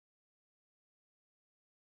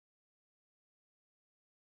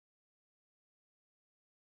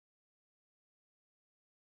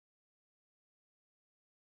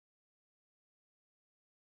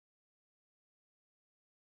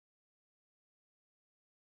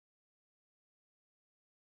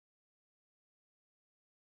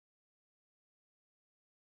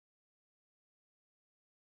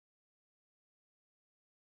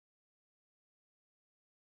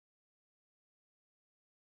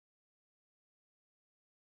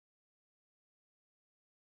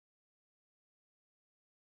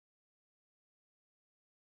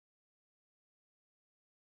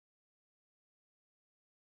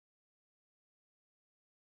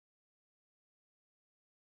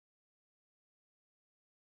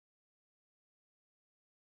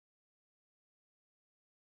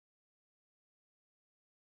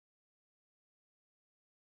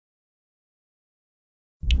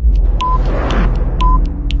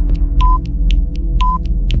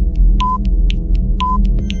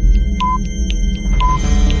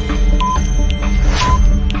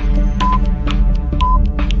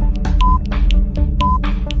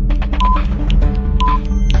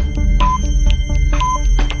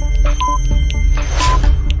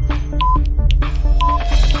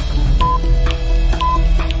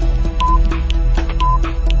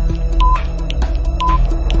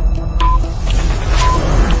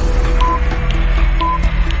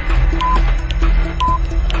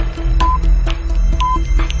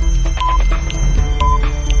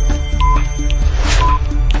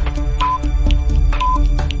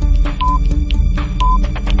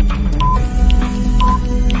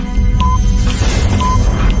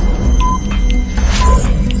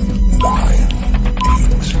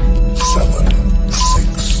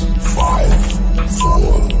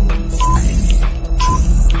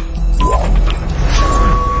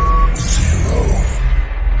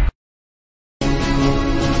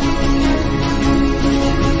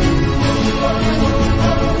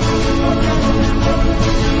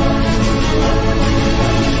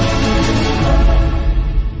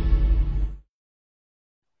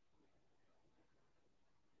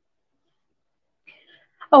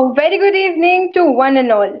A very good evening to one and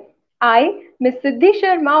all. I, Ms. Siddhi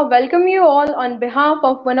Sharma, welcome you all on behalf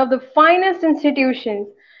of one of the finest institutions,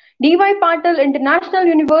 D.Y. Patil International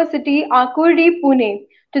University, Akurdi, Pune,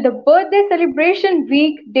 to the birthday celebration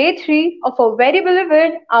week, day 3 of our very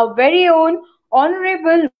beloved, our very own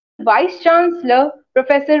Honorable Vice Chancellor,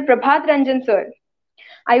 Professor Prabhat Ranjan sir.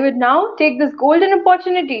 I would now take this golden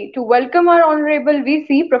opportunity to welcome our Honorable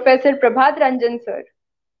VC, Professor Prabhat Ranjan sir.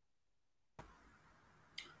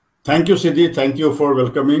 Thank you, Siddhi. Thank you for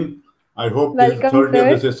welcoming. I hope this is the third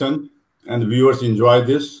day of the session and viewers enjoy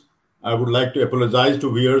this. I would like to apologize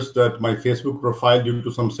to viewers that my Facebook profile, due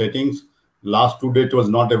to some settings, last 2 days it was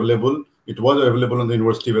not available. It was available on the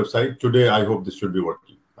university website. Today, I hope this should be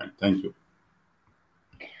working. Fine. Thank you.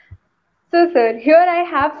 So, sir, here I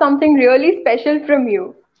have something really special from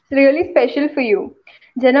you. It's really special for you.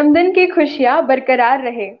 जन्मदिन की खुशियाँ बरकरार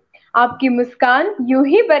रहे, आपकी मुस्कान यूं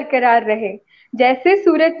ही बरकरार रहे. जैसे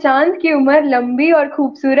सूरज चांद की उम्र लंबी और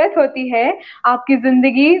खूबसूरत होती है, आपकी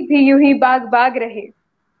जिंदगी भी यूं ही बाग बाग रहे.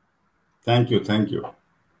 Thank you, thank you.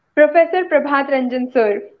 Professor Prabhat Ranjan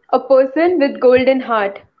sir, a person with golden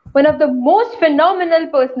heart, one of the most phenomenal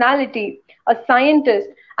personality, a scientist,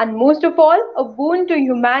 and most of all, a boon to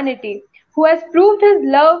humanity, who has proved his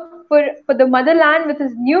love for the motherland with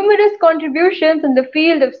his numerous contributions in the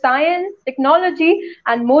field of science, technology,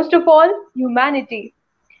 and most of all, humanity.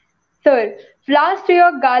 Sir, flowers to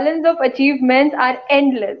your garlands of achievements are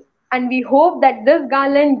endless, and we hope that this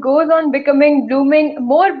garland goes on becoming blooming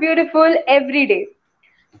more beautiful every day.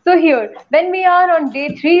 So here, when we are on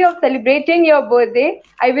day 3 of celebrating your birthday,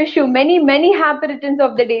 I wish you many, many happy returns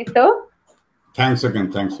of the day, sir. Thanks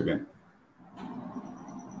again, thanks again.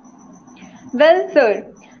 Well,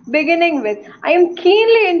 sir, beginning with, I am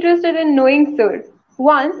keenly interested in knowing, sir,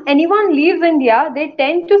 once anyone leaves India, they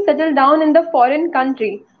tend to settle down in the foreign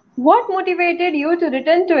country. What motivated you to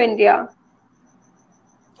return to India?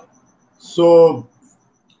 So,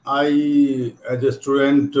 as a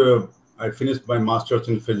student, I finished my master's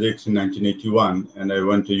in physics in 1981, and I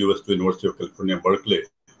went to US to University of California, Berkeley,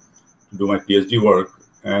 to do my PhD work.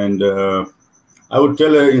 And I would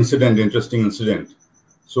tell an interesting incident.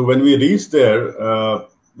 So when we reached there,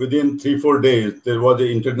 within 3-4 days, there was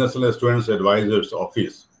the International Students Advisors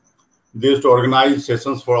Office. They used to organize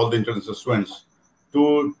sessions for all the international students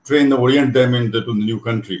to train, orient them into the new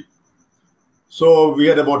country. So we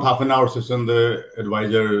had about half an hour session. The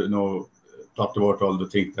advisor, talked about all the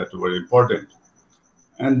things that were important.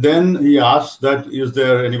 And then he asked that, is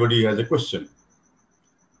there anybody who has a question?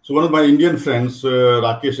 So one of my Indian friends,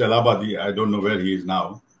 Rakesh Alabadi, I don't know where he is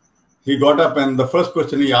now, he got up and the first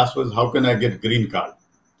question he asked was, how can I get green card?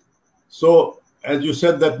 So as you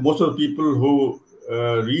said that most of the people who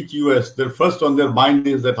reach US, their first on their mind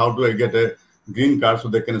is that how do I get a green card so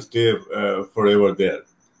they can stay forever there.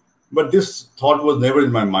 But this thought was never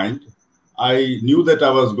in my mind. I knew that I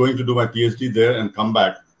was going to do my PhD there and come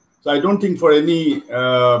back. So I don't think for any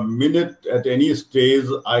minute at any stage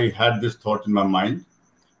I had this thought in my mind.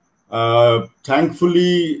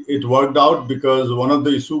 Thankfully, it worked out because one of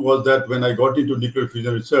the issues was that when I got into nuclear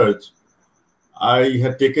fusion research, I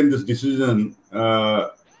had taken this decision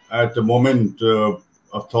at a moment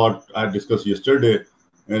of thought I discussed yesterday.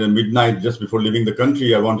 At midnight, just before leaving the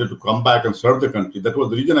country, I wanted to come back and serve the country. That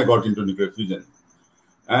was the reason I got into nuclear fusion.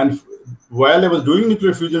 And while I was doing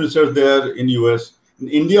nuclear fusion research there in US, in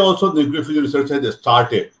India also the nuclear fusion research had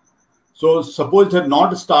started. So suppose it had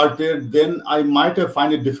not started, then I might have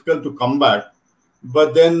found it difficult to come back.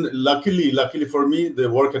 But then luckily for me, the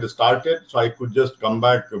work had started, so I could just come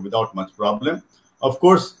back without much problem. Of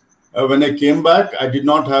course, when I came back, I did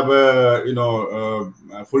not have a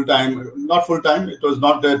not full-time. It was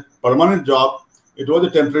not a permanent job. It was a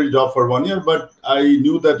temporary job for 1 year, but I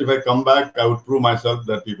knew that if I come back, I would prove myself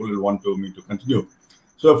that people will want me to continue.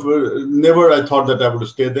 So never I thought that I would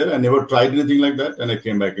stay there. I never tried anything like that, and I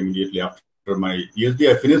came back immediately after my PhD.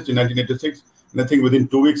 I finished in 1986, and I think within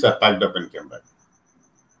 2 weeks I packed up and came back.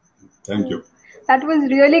 Thank you. That was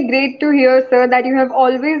really great to hear, sir, that you have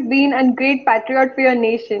always been a great patriot for your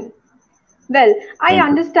nation. Well, I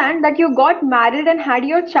understand that you got married and had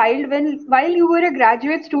your child while you were a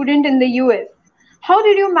graduate student in the US. How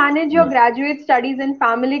did you manage your graduate studies and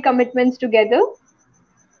family commitments together?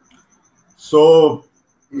 So,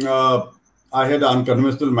 I had an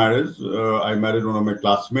unconventional marriage. I married one of my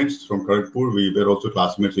classmates from Kharagpur. We were also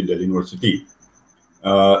classmates in Delhi University.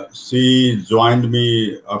 She joined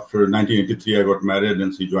me after 1983. I got married,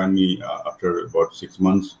 and she joined me after about 6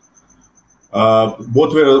 months.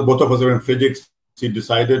 Both of us were in physics. She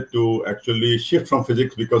decided to actually shift from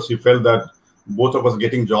physics because she felt that both of us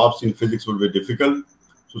getting jobs in physics would be difficult.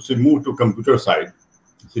 So she moved to computer side.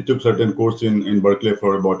 She took certain course in Berkeley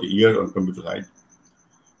for about a year on computer side.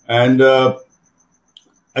 And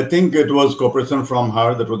I think it was cooperation from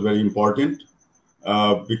her that was very important,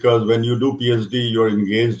 because when you do PhD, you're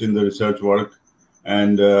engaged in the research work,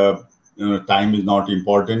 and time is not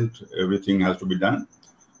important. Everything has to be done.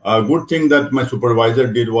 A good thing that my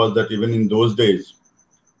supervisor did was that even in those days,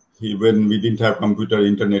 when we didn't have computer,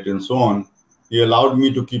 internet, and so on, he allowed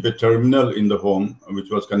me to keep a terminal in the home, which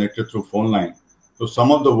was connected through phone line. So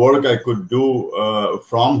some of the work I could do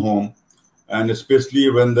from home, and especially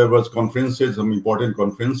when there was conferences, some important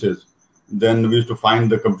conferences, then we used to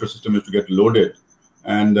find the computer system used to get loaded.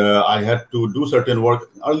 And I had to do certain work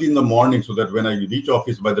early in the morning so that when I reach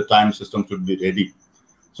office, by the time system should be ready.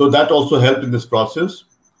 So that also helped in this process.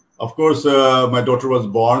 Of course, my daughter was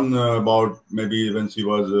born about maybe when she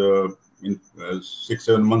was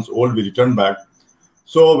 6-7 months old, we returned back.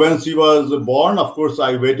 So when she was born, of course,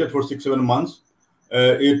 I waited for 6-7 months.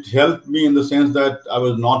 It helped me in the sense that I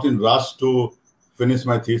was not in rush to finish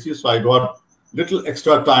my thesis. So I got little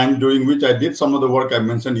extra time during which I did some of the work I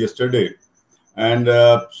mentioned yesterday. And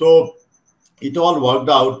so it all worked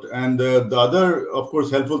out. And the other, of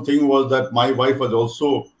course, helpful thing was that my wife was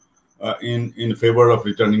also in favor of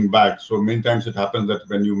returning back. So many times it happens that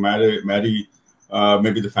when you marry, maybe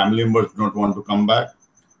the family members do not want to come back.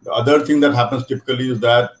 The other thing that happens typically is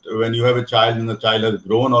that when you have a child and the child has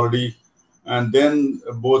grown already, and then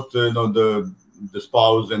both the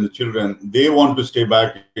spouse and the children, they want to stay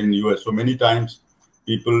back in the US. So many times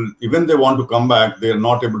people, even they want to come back, they are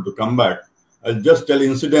not able to come back. I'll just tell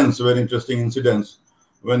incidents, very interesting incidents.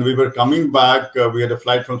 When we were coming back, we had a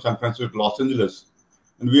flight from San Francisco to Los Angeles,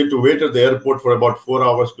 and we had to wait at the airport for about 4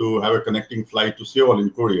 hours to have a connecting flight to Seoul in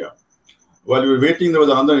Korea. While we were waiting, there was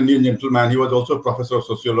another Indian gentleman. He was also a professor of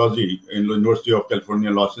sociology in the University of California,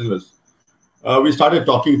 Los Angeles. We started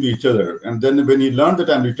talking to each other. And then when he learned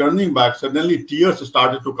that I'm returning back, suddenly tears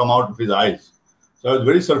started to come out of his eyes. So I was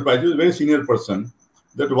very surprised. He was a very senior person,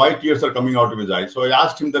 that why tears are coming out of his eyes. So I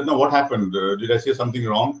asked him that, no, what happened? Did I say something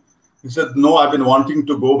wrong? He said, no, I've been wanting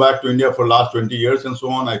to go back to India for the last 20 years and so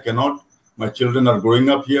on. I cannot. My children are growing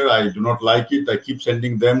up here. I do not like it. I keep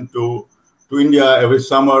sending them to India every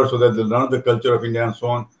summer so that they learn the culture of India and so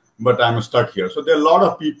on. But I'm stuck here. So there are a lot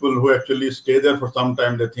of people who actually stay there for some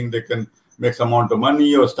time. They think they can make some amount of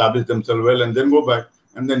money or establish themselves well and then go back,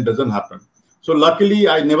 and then it doesn't happen. So luckily,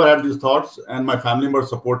 I never had these thoughts, and my family members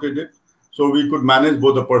supported it. So we could manage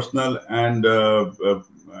both the personal and the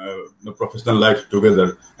professional life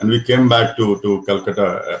together. And we came back to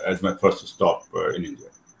Calcutta as my first stop in India.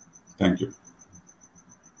 Thank you.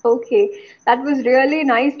 Okay, that was really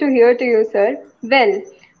nice to hear to you, sir. Well,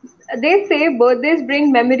 they say birthdays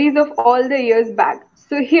bring memories of all the years back.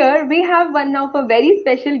 So here we have one of a very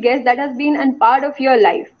special guest that has been a part of your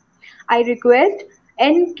life. I request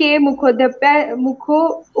N.K. Mukhopadhyay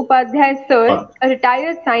sir, a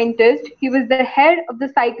retired scientist. He was the head of the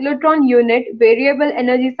cyclotron unit, Variable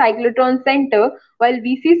Energy Cyclotron Center, while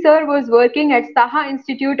VC sir was working at Saha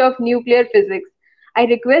Institute of Nuclear Physics. I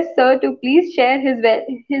request sir to please share his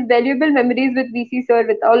valuable memories with VC sir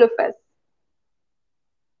with all of us.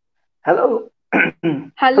 Hello.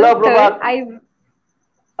 Hello, Prabhat.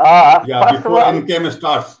 Before NKM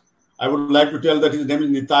starts, I would like to tell that his name is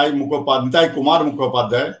Nitai Kumar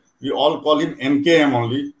Mukhopadhyay. We all call him NKM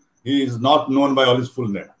only. He is not known by all his full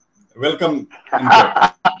name. Welcome,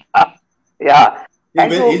 NKM. Yeah.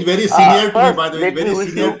 He's very senior to me, by the way. Very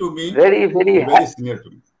senior to me. Very senior to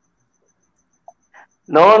me.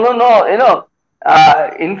 No.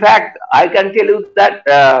 In fact, I can tell you that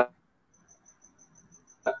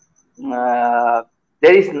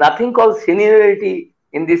there is nothing called seniority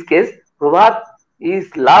in this case. Prabhat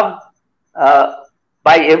is loved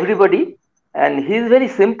by everybody, and he is a very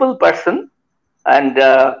simple person, and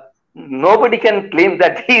nobody can claim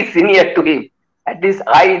that he is senior to him. At least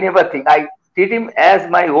I never think. I treat him as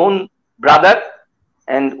my own brother,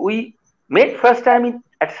 and we met first time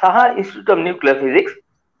at Saha Institute of Nuclear Physics.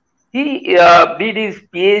 He did his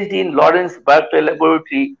PhD in Lawrence Berkeley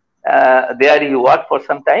Laboratory. There he worked for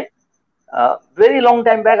some time. Very long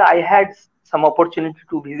time back, I had some opportunity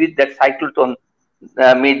to visit that cyclotron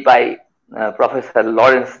made by Professor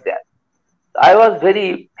Lawrence there. I was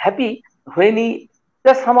very happy when he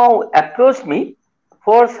just somehow approached me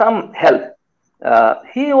for some help.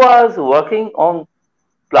 He was working on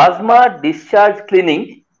plasma discharge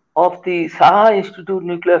cleaning of the Saha Institute of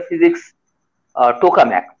Nuclear Physics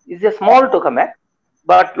tokamak. It's a small tokamak,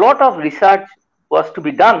 but lot of research was to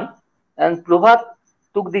be done, and Prabhat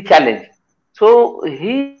took the challenge. So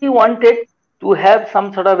he wanted to have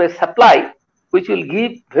some sort of a supply which will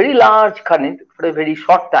give very large current for a very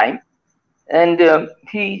short time. and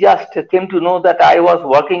he just came to know that I was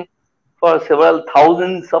working for several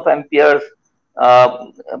thousands of amperes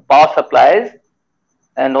uh, power supplies,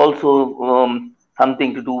 and also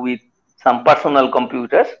something to do with some personal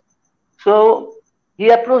computers. So he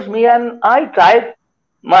approached me, and I tried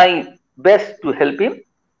my best to help him.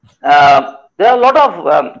 There are a lot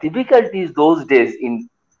of difficulties those days in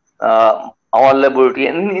our laboratory,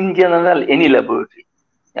 and in general any laboratory.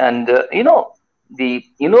 And the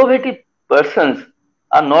innovative persons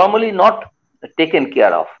are normally not taken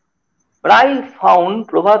care of. But I found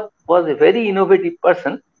Prabhat was a very innovative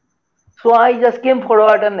person, so I just came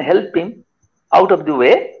forward and helped him out of the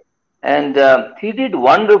way, and he did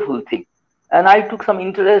wonderful thing. And I took some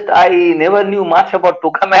interest. I never knew much about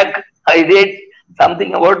tokamak. I read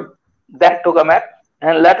something about that tokamak,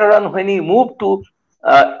 and later on, when he moved to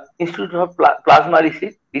Institute of Plasma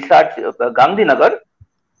Research, Gandhinagar,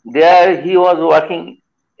 there he was working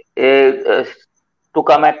a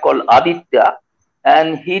tokamak called Aditya,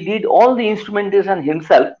 and he did all the instrumentation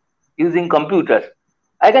himself using computers.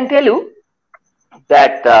 I can tell you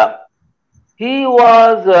that he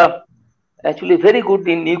was actually very good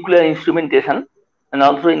in nuclear instrumentation and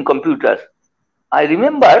also in computers. I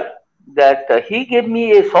remember that he gave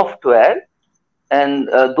me a software, and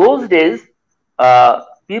those days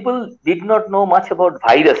people did not know much about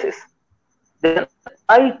viruses. Then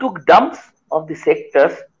I took dumps of the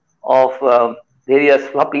sectors of various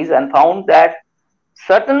floppies and found that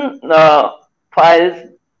certain files,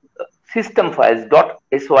 system files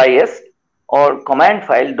 .sys or command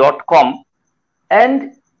file .com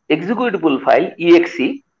and executable file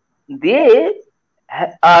exe, they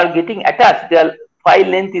are getting attached. Their file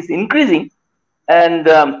length is increasing, and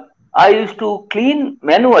I used to clean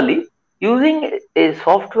manually using a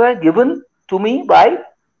software given to me by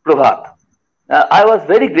Prabhat. I was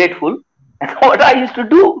very grateful, and what I used to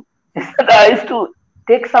do is that I used to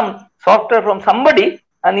take some software from somebody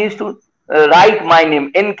and used to write my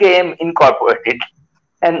name, NKM Incorporated.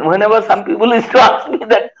 And whenever some people used to ask me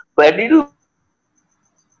that, where did you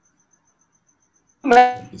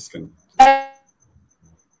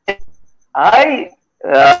I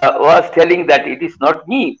was telling that it is not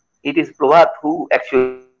me, it is Prabhat who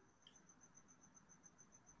actually.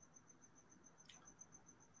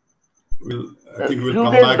 I think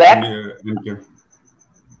we'll come back.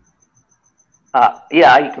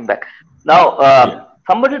 Yeah, I come back. Now,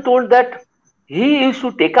 somebody told that he used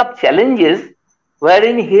to take up challenges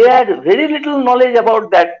wherein he had very little knowledge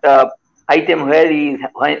about that item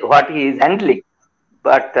what he is handling.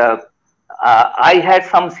 But I had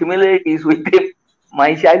some similarities with him.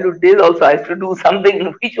 My childhood days also, I used to do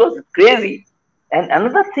something which was crazy. And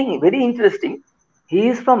another thing, very interesting, he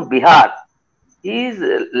is from Bihar. His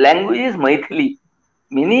language is Maithili.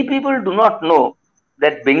 Many people do not know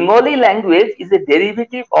that Bengali language is a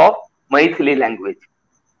derivative of Maithili language.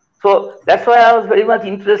 So that's why I was very much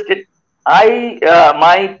interested.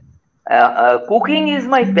 My cooking is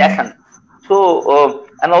my passion. So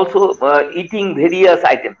and also eating various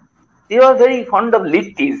items. He was very fond of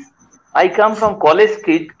littis. I come from College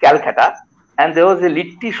Street, Calcutta, and there was a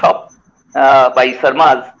litti shop by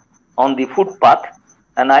Sarma's on the footpath,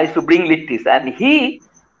 and I used to bring littis. And he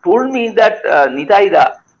told me that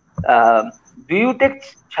Nitaida, do you take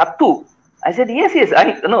chattu? I said, yes,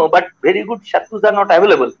 I know, but very good chattus are not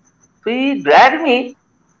available. So he dragged me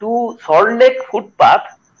to Salt Lake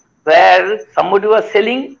footpath where somebody was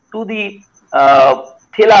selling to the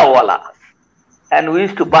thela-walas, and we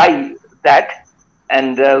used to buy that,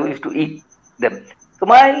 and we used to eat them. So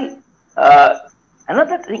my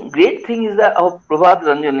another thing, great thing is that of Prabhat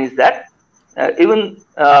Ranjan is that even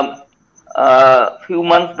few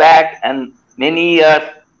months back and many years,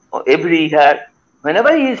 every year,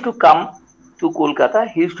 whenever he used to come to Kolkata,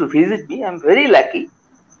 he used to visit me. I'm very lucky,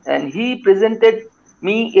 and he presented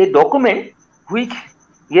me a document which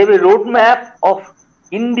gave a roadmap of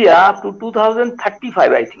India up to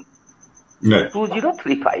 2035, I think. No.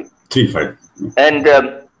 2035. 35. And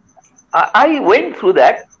I went through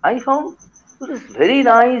that. I found this very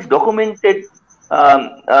nice documented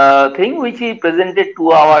thing which he presented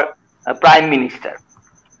to our Prime Minister.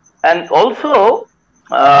 And also,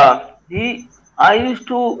 I used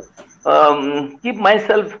to keep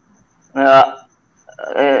myself,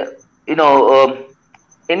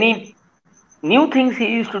 any new things he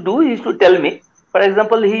used to do, he used to tell me. For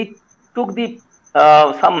example, he took the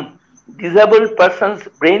some disabled person's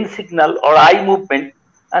brain signal or eye movement,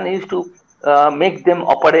 and he used to make them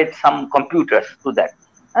operate some computers to that.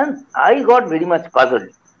 And I got very much puzzled.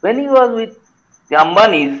 When he was with the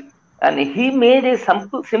Ambanis and he made a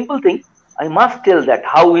simple thing, I must tell that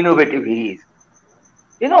how innovative he is.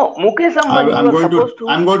 You know, Mukesh Ambani was supposed to.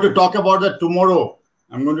 I'm going to talk about that tomorrow.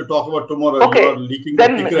 I'm going to talk about tomorrow. Okay. You are leaking the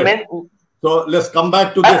secret. So let's come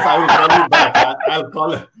back to this. I will call you back.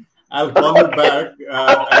 I'll call you back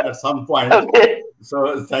at some point. Okay.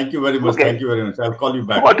 So thank you very much. Okay. Thank you very much. I'll call you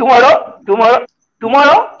back. Tomorrow?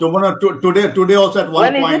 Today also at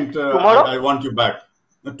one point. Tomorrow? I want you back.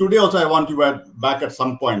 Today also I want you back at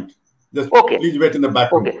some point. Just please wait in the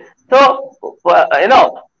back room. Okay. So you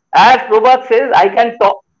know, as Prabhat says, I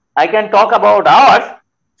can talk about hours.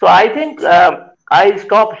 So I think I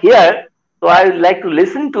stop here. So I would like to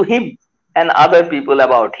listen to him and other people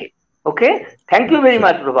about him. Okay. Thank you very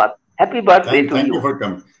much, Prabhat. Happy birthday to you. Thank you for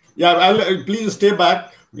coming. Yeah, please stay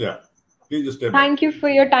back. Yeah, please stay back. Thank you for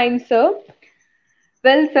your time, sir.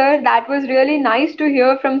 Well, sir, that was really nice to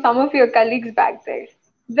hear from some of your colleagues back there.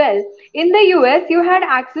 Well, in the US, you had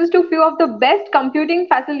access to few of the best computing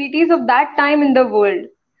facilities of that time in the world.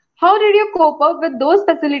 How did you cope up with those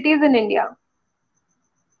facilities in India?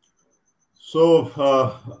 So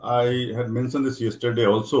I had mentioned this yesterday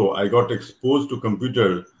also. I got exposed to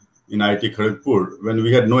computer in IIT Kharagpur when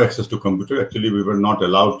we had no access to computer. Actually, we were not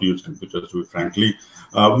allowed to use computers, to be frankly.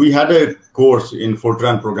 We had a course in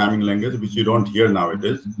Fortran programming language, which you don't hear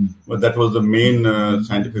nowadays, but that was the main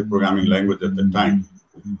scientific programming language at the time.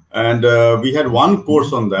 And we had one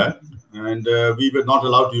course on that, and we were not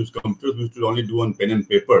allowed to use computers. We used to only do on pen and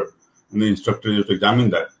paper, and the instructor used to examine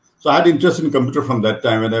that. So I had interest in computer from that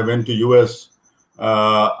time. When I went to US,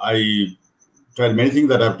 I tried many things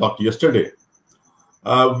that I've talked yesterday.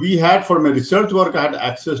 We had, for my research work, I had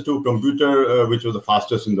access to computer, which was the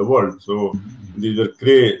fastest in the world. So these were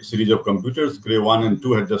Cray series of computers. Cray 1 and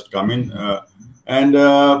 2 had just come in.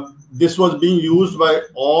 This was being used by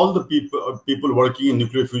all the people working in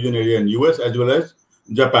nuclear fusion area in US as well as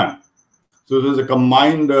Japan. So it was a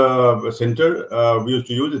combined center we used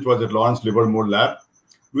to use. It was at Lawrence Livermore Lab.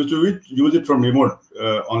 We used to use it from remote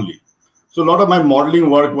only. So a lot of my modeling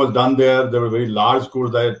work was done there. There were very large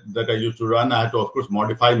cores that I used to run. I had to, of course,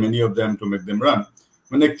 modify many of them to make them run.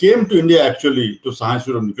 When I came to India, actually, to Saha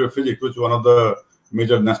Institute of Nuclear Physics, which is one of the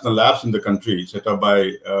major national labs in the country, set up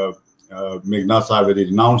by Meghna Saha, a very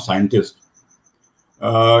renowned scientist,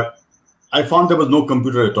 I found there was no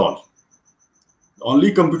computer at all. The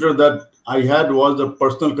only computer that I had was the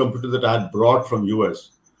personal computer that I had brought from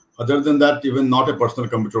US. Other than that, even not a personal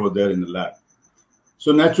computer was there in the lab.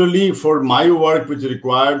 So naturally, for my work, which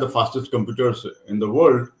required the fastest computers in the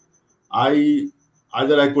world, either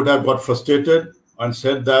I could have got frustrated and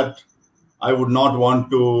said that I would not want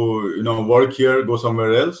to, work here, go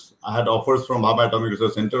somewhere else. I had offers from Bhabha Atomic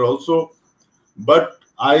Research Center also, but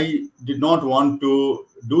I did not want to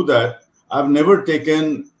do that. I've never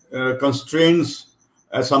taken constraints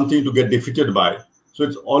as something to get defeated by. So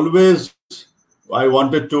it's always, I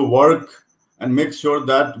wanted to work and make sure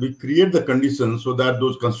that we create the conditions so that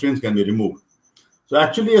those constraints can be removed. So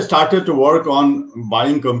actually, I started to work on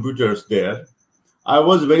buying computers there. I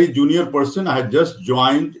was a very junior person. I had just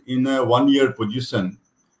joined in a one-year position.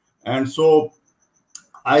 And so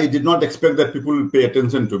I did not expect that people will pay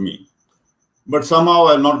attention to me. But somehow,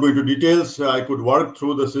 I'm not going to details, I could work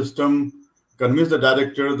through the system, convince the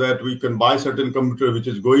director that we can buy certain computer which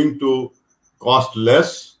is going to cost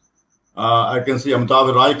less. I can see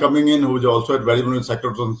Amitav Rai coming in, who is also at Value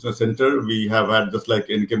Sector Center. We have had, just like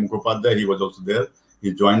N.K. Mukhopadhyay, he was also there.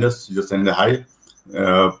 He joined us. He just sent a hi.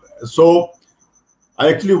 So I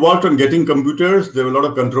actually worked on getting computers. There were a lot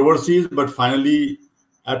of controversies, but finally,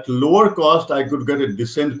 at lower cost, I could get a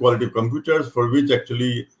decent quality of computers, for which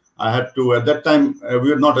actually I had to, at that time,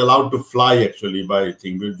 we were not allowed to fly actually by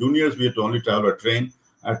thing. We were juniors, we had to only travel by train.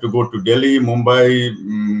 I had to go to Delhi, Mumbai,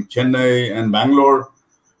 Chennai, and Bangalore.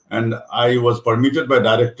 And I was permitted by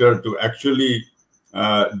director to actually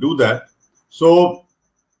do that. So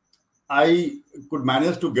I could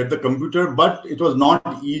manage to get the computer, but it was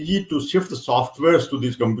not easy to shift the softwares to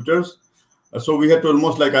these computers. So we had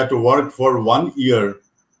to I had to work for 1 year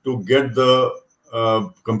to get the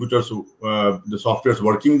computers, the softwares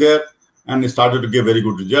working there, and it started to give very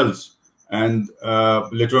good results. And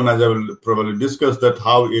later on, as I will probably discuss, that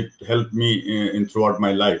how it helped me in throughout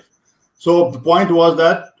my life. So the point was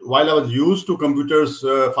that while I was used to computers,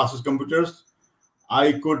 fastest computers,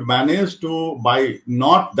 I could manage to buy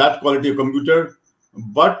not that quality of computer,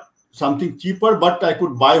 but something cheaper, but I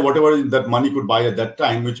could buy whatever that money could buy at that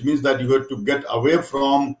time, which means that you had to get away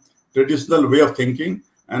from traditional way of thinking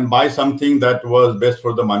and buy something that was best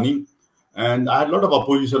for the money. And I had a lot of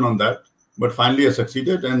opposition on that, but finally I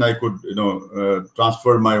succeeded and I could,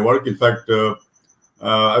 transfer my work. In fact,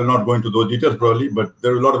 I'm not going to those details probably, but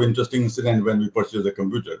there were a lot of interesting incidents when we purchased the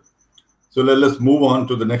computer. So let's move on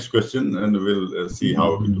to the next question, and we'll see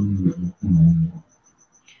how it will.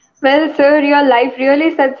 Well, sir, your life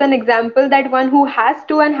really sets an example that one who has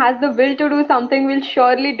to and has the will to do something will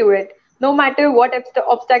surely do it, no matter what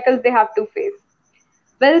obstacles they have to face.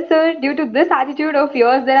 Well, sir, due to this attitude of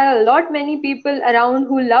yours, there are a lot many people around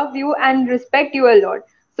who love you and respect you a lot.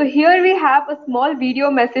 So here we have a small video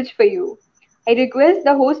message for you. I request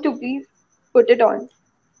the host to please put it on.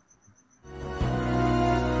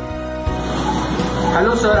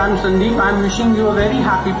 Hello sir, I'm Sandeep. I'm wishing you a very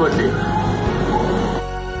happy birthday.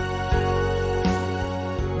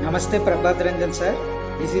 Namaste Prabhat Ranjan sir.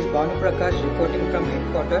 This is Banu Prakash reporting from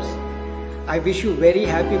headquarters. I wish you very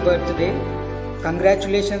happy birthday.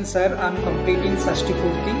 Congratulations sir on completing Sashti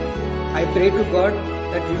Purti. I pray to God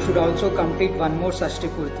that you should also complete one more Sashti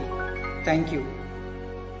Purti. Thank you.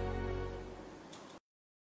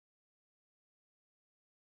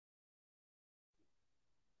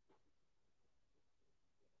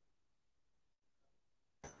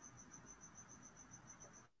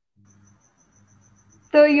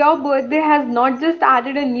 So your birthday has not just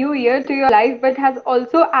added a new year to your life, but has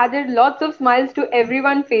also added lots of smiles to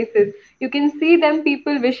everyone's faces. You can see them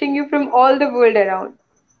people wishing you from all the world around.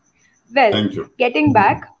 Well, Thank you. Getting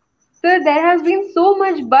back, sir, there has been so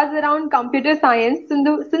much buzz around computer science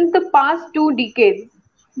since the past 2 decades.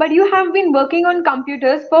 But you have been working on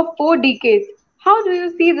computers for 4 decades. How do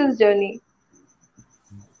you see this journey?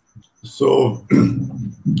 So,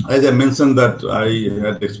 as I mentioned that I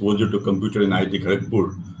had exposure to computer in IT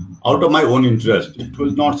Kharagpur, out of my own interest, it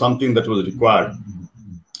was not something that was required.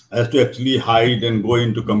 I had to actually hide and go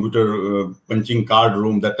into computer punching card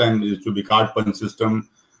room. That time it used to be card punch system,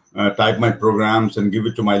 type my programs and give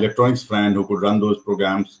it to my electronics friend who could run those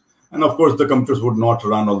programs. And of course, the computers would not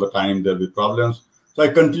run all the time. There'll be problems. So I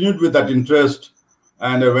continued with that interest,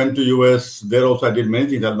 and I went to US. There also I did many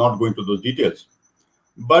things. I'll not go into those details.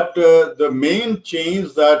 But the main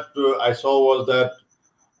change that I saw was that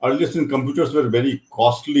earlier since computers were very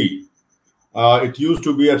costly, it used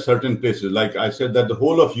to be at certain places. Like I said that the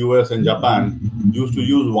whole of US and Japan used to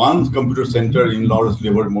use one computer center in Lawrence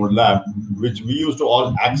Livermore Lab, which we used to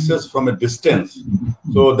all access from a distance.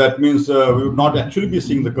 So that means we would not actually be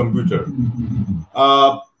seeing the computer.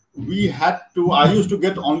 I used to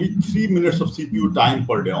get only 3 minutes of CPU time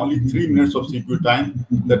per day, only 3 minutes of CPU time.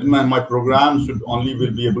 That my program should only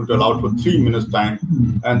will be able to allow for 3 minutes time.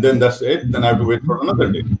 And then that's it. Then I have to wait for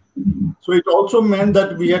another day. So it also meant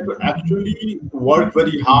that we had to actually work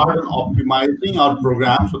very hard on optimizing our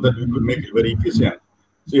program so that we could make it very efficient.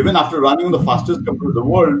 So even after running the fastest computer in the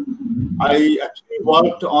world, I actually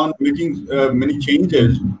worked on making many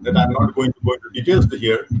changes that I'm not going to go into details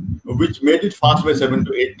here, which made it fast by 7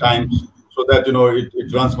 to 8 times so that,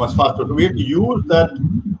 it runs much faster. So we had to use that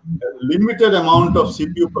limited amount of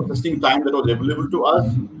CPU processing time that was available to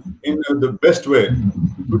us in the best way.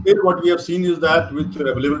 Today, what we have seen is that with the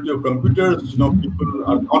availability of computers, people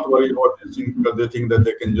are not worried about this thing because they think that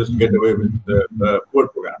they can just get away with the poor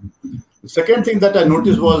program. The second thing that I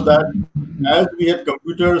noticed was that as we had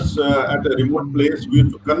computers at a remote place, we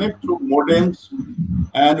used to connect through modems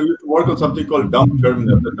and we used to work on something called dumb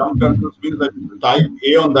terminal. The dumb terminals means that you type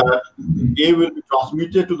A on that, A will be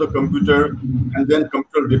transmitted to the computer, and then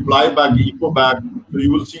computer will reply back, echo back, so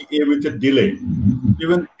you will see A with a delay.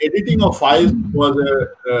 Even editing of files was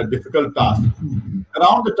a difficult task.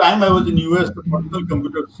 Around the time I was in US, the personal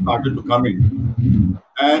computers started to come in.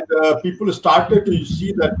 And people started to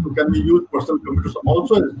see that can we use personal computers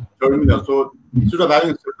also as terminal. So instead of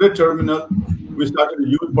having a separate terminal, we started to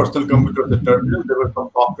use personal computers as terminal. There were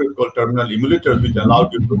some software called terminal emulators which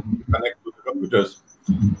allowed you to connect to the computers.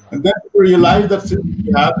 And then people realized that since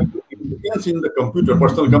we have intelligence in the computer,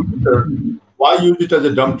 personal computer, why use it as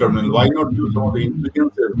a dumb terminal? Why not use some of the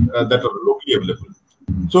intelligences that are locally available?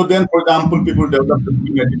 So then, for example, people developed a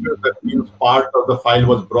theme editor that means part of the file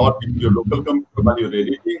was brought into your local computer while you're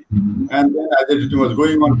editing. And then as editing was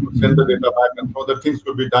going on, to send the data back and so that things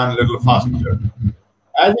could be done a little faster.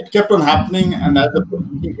 As it kept on happening and as the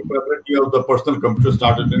processing capability of the personal computer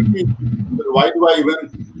started to increase, why do I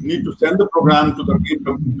even need to send the program to the main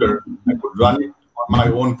computer? I could run it on my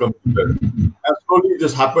own computer. And slowly it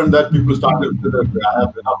just happened that people started to say that I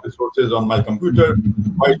have enough resources on my computer.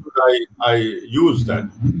 Why should I use that?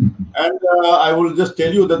 And I will just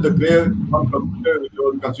tell you that the Cray computer, which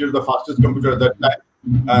was considered the fastest computer at that time,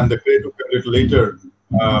 and the Cray took a little later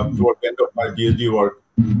toward the end of my PhD work,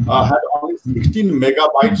 had only 16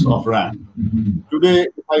 megabytes of RAM. Today,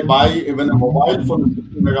 if I buy even a mobile phone with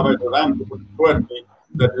 16 megabytes of RAM, people throw at me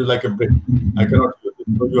that is like a brick. I cannot use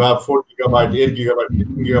it. So you have 4 gigabyte, 8 gigabyte,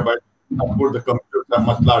 16 gigabyte. Of course, the computers are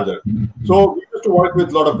much larger. So we used used to work with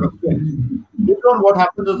a lot of constraints. Later on, what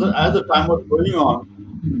happened is that as the time was going on,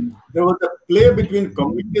 there was a play between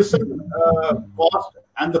communication cost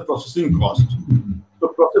and the processing cost. So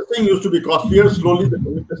processing used to be costlier. Slowly, the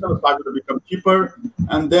communication started to become cheaper,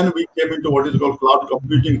 and then we came into what is called cloud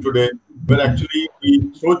computing today, where actually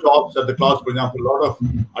we throw jobs at the cloud. For example, a lot of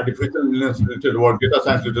artificial intelligence-related work, data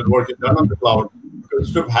science-related work is done on the cloud. Because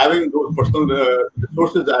instead of having those personal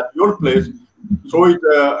resources at your place, throw it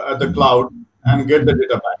at the cloud and get the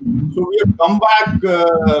data back. So we have come back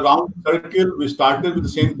around the circle. We started with the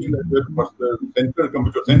same thing that we had the center,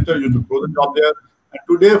 computer center. You should throw the job there. And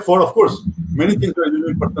today, for of course, many things are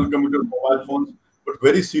using personal computers, mobile phones, but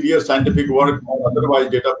very serious scientific work or otherwise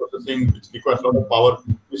data processing, which requires a lot of power,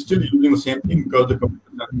 we're still using the same thing because the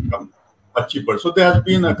computers have become much cheaper. So there has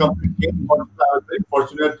been a complete change. I was very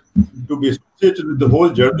fortunate to be associated with the whole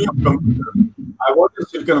journey of computers. I was in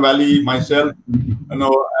Silicon Valley myself, and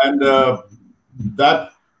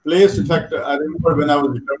that place, in fact, I remember when I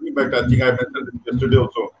was returning back, I think I mentioned it yesterday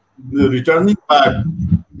also, returning back,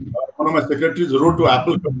 one of my secretaries wrote to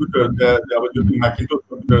Apple Computer. They were using Macintosh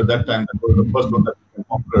computer at that time. That was the first one that became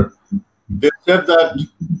popular. They said that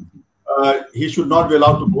he should not be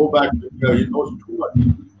allowed to go back. He knows too much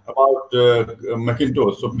about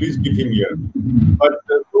Macintosh, so please keep him here. But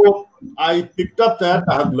so I picked up that.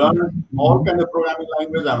 I have learned all kinds of programming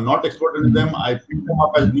languages. I'm not expert in them. I picked them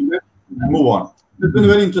up as needed and move on. It's been a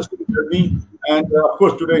very interesting journey. And of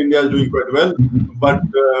course, today India is doing quite well, but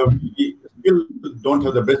we still don't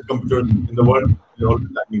have the best computers in the world. We're always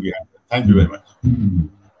lagging behind. Thank you very much.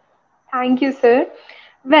 Thank you, sir.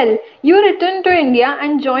 Well, you returned to India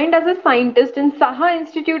and joined as a scientist in Saha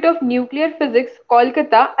Institute of Nuclear Physics,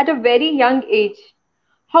 Kolkata, at a very young age.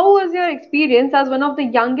 How was your experience as one of the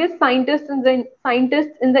youngest scientists in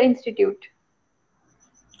the institute?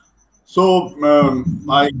 So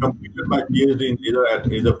I completed my PhD at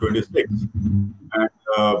the age of 26, and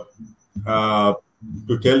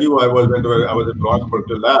to tell you, I was at Lawrence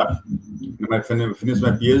Berkeley lab. When I finished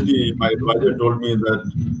my PhD, my advisor told me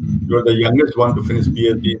that you are the youngest one to finish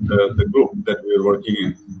PhD in the group that we were working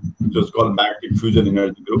in, which was called Magnetic Fusion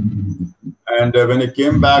Energy Group. And when I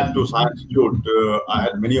came back to Science Institute, I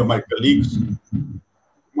had many of my colleagues,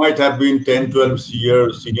 might have been 10, 12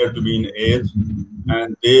 years senior to me in age,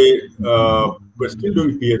 and they were still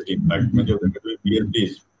doing PhD. In fact, many of them were doing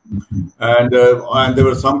PhDs. And there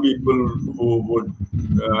were some people who would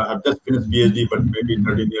have just finished PhD, but maybe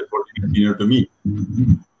 13 years, 14 years senior to me.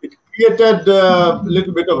 It created a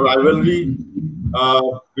little bit of rivalry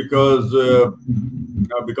because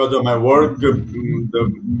of my work.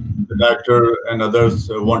 The director and others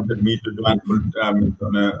wanted me to join full time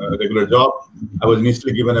on a regular job. I was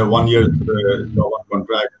initially given a 1-year job on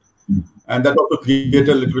contract, and that also created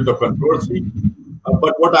a little bit of controversy.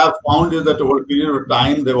 But what I've found is that over a period of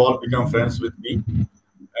time, they've all become friends with me.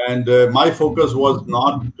 And my focus was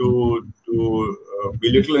not to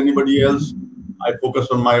belittle anybody else. I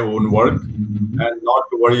focused on my own work and not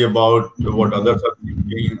to worry about what others are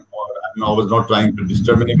thinking, or I was not trying to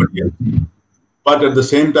disturb anybody else. But at the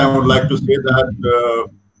same time, I would like to say that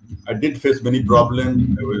I did face many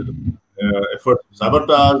problems. There was efforts to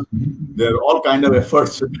sabotage. There are all kinds of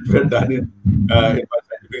efforts that were done in my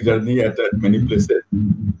scientific journey at many places.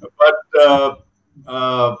 But as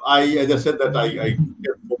I said, that I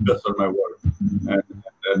kept focused on my work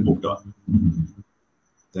and moved on.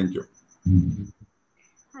 Thank you.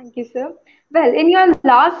 Thank you, sir. Well, in your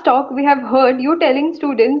last talk, we have heard you telling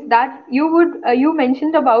students that you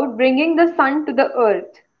mentioned about bringing the sun to the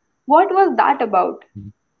earth. What was that about?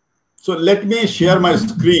 So let me share my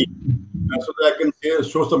screen so that I can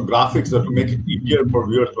show some graphics that will make it easier for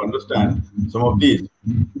viewers to understand some of these.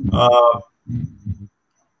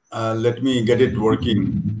 Let me get it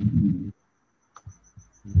working.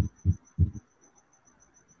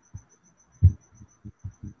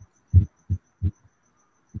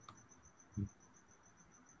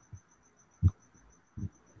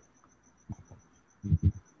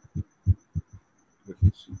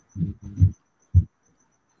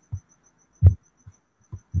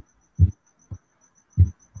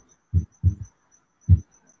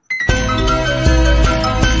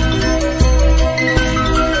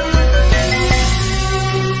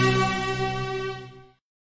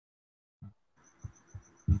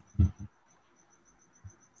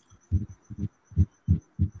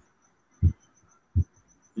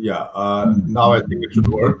 Yeah, now I think it should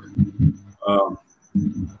work.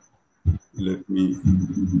 Let me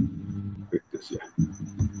pick this.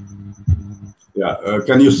 Yeah.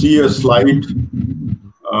 Can you see a slide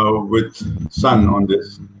with sun on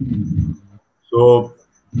this? So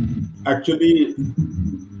actually,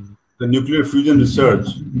 the nuclear fusion research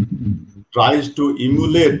tries to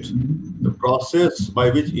emulate the process by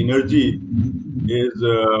which energy is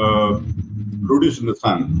produced in the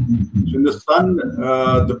sun. So in the sun,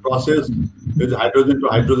 the process is hydrogen to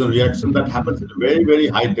hydrogen reaction that happens at very, very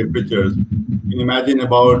high temperatures. You can imagine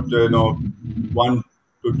about 1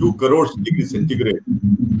 to 2 crores degrees centigrade.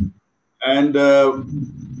 And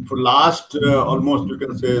for last almost, you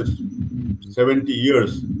can say, 70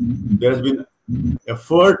 years, there has been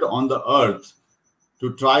effort on the earth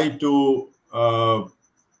to try to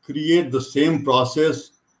create the same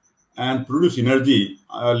process and produce energy,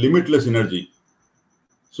 limitless energy.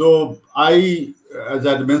 So as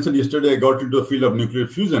I mentioned yesterday, I got into the field of nuclear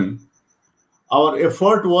fusion. Our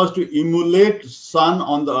effort was to emulate sun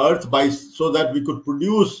on the earth so that we could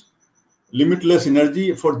produce limitless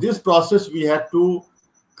energy. For this process, we had to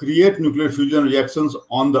create nuclear fusion reactions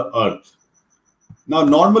on the earth. Now,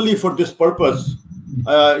 normally for this purpose,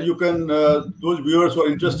 you can, those viewers who are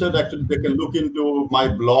interested, actually, they can look into my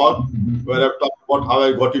blog where I've talked about how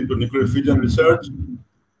I got into nuclear fusion research.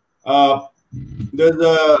 There's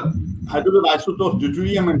a hydrogen isotope,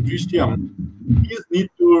 deuterium and tritium. These need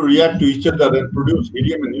to react to each other and produce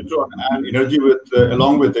helium and neutron and energy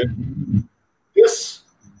along with it. This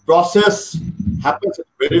process happens at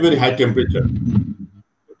very, very high temperature.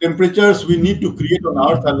 The temperatures we need to create on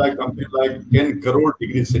Earth are like something like 10 crore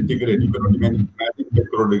degrees centigrade. You cannot imagine 10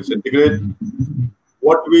 crore degrees centigrade.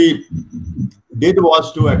 What we did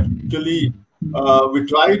was to actually, we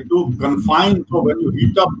tried to confine, so when you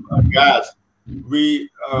heat up gas, we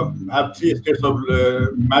have 3 states of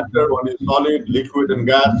matter. One is solid, liquid, and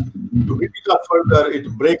gas. To heat it up further, it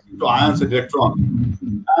breaks into ions and electrons.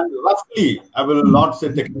 And roughly, I will not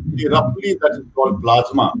say technically, roughly that is called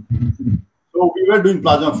plasma. So we were doing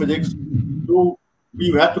plasma physics. So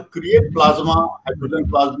we had to create plasma, hydrogen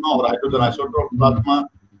plasma or hydrogen isotope plasma,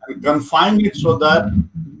 and confine it so that,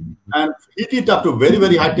 and heat it up to very,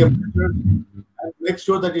 very high temperatures, and make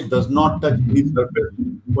sure that it does not touch any surface,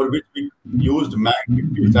 for which we used magnetic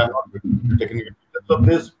fields. I am not going to technical details of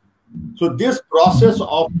this. So this process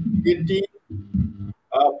of creating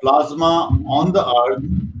plasma on the Earth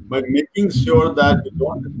by making sure that we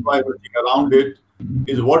don't destroy everything around it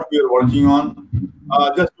is what we are working on.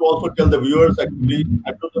 Just to also tell the viewers, actually,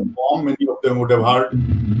 hydrogen bomb, many of them would have heard,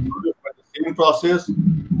 produced by the same process,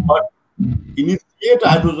 but initiate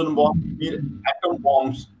hydrogen bomb, atom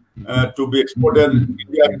bombs, to be exported in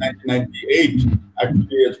India in 1998,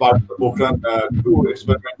 actually as part of the Pokhran 2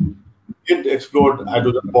 experiment, did explode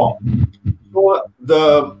hydrogen bomb. So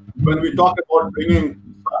when we talk about bringing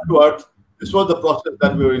sun to Earth, this was the process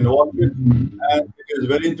that we were involved in, and it is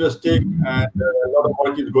very interesting, and a lot of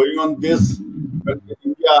work is going on this. But in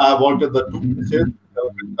India, I have worked at the 2 places,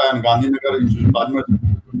 Calcutta and Gandhinagar Institute of Plasma,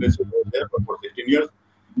 2 places over there for 16 years,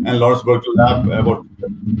 and Lawrence Berkeley Lab about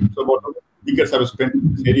decades I have spent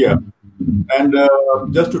in this area. And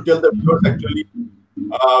just to tell the viewers, actually,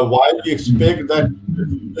 while we expect that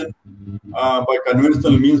fusion by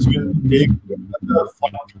conventional means will take another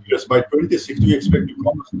 40 years, by 2060 we expect to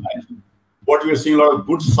commercialize. What we are seeing a lot of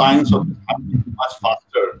good signs of happening much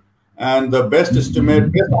faster. And the best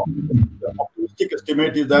estimate, the optimistic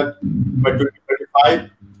estimate is that by 2035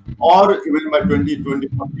 or even by 2040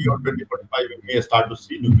 or 2045, we may start to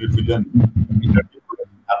see nuclear fusion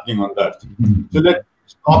happening on that. So let's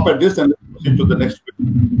stop at this and let's proceed to the next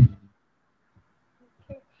question.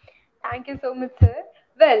 Thank you so much, sir.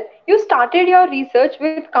 Well, you started your research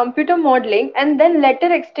with computer modeling and then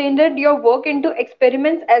later extended your work into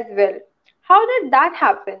experiments as well. How did that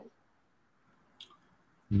happen?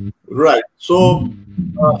 Right. So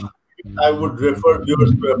I would refer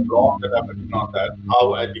viewers to a blog that I've written on that,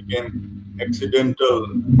 how I became accidental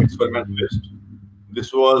experimentalist.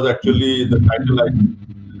 This was actually the title I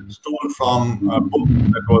stole from a book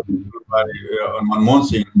that was written by Manmohan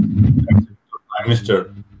Singh, Prime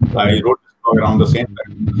Minister. I wrote this blog around the same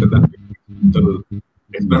time, so that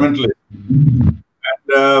experimentalist.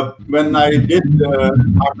 And when I did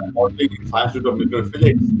start my modeling in Science Institute of Nuclear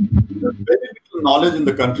Physics, there was very little knowledge in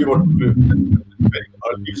the country about nuclear physics at a very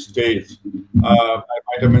early stage. I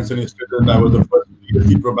might have mentioned yesterday that I was the first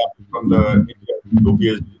PhD probably from the India to do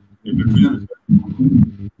PhD in nuclear fusion research.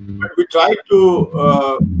 But we tried to,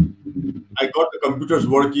 I got the computers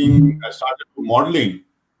working, I started to modeling,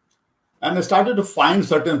 and I started to find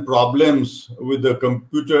certain problems with the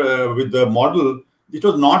computer, with the model, which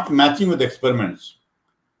was not matching with experiments.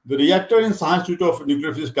 The reactor in Science Institute of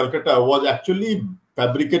Nuclear Physics, Calcutta, was actually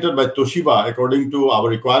fabricated by Toshiba according to our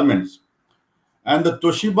requirements. And the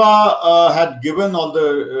Toshiba had given all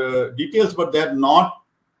the details, but they had not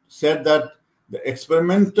said that the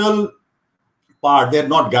experimental part, they're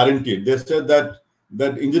not guaranteed. They said that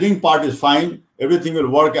engineering part is fine, everything will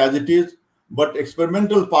work as it is, but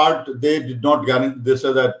experimental part, they did not guarantee. They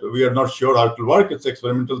said that we are not sure how it will work. It's an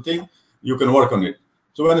experimental thing. You can work on it.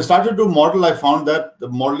 So when I started to model, I found that the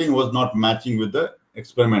modeling was not matching with the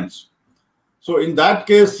experiments. So in that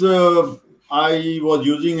case, I was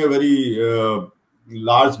using a very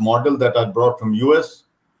large model that I brought from US.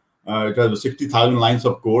 It has 60,000 lines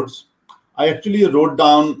of codes. I actually wrote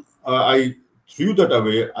down, I threw that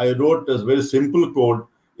away. I wrote a very simple code,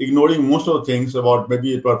 ignoring most of the things, about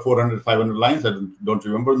maybe about 400, 500 lines. I don't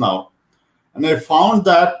remember now. And I found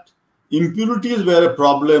that impurities were a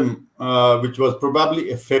problem, which was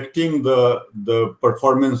probably affecting the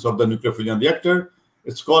performance of the nuclear fusion reactor.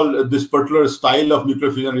 It's called, this particular style of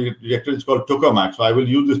nuclear fusion reactor is called tokamak. So I will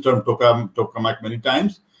use this term tokamak many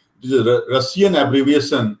times. This is a Russian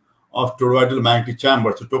abbreviation of toroidal magnetic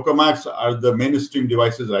chamber. So tokamaks are the mainstream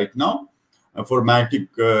devices right now for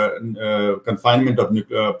magnetic confinement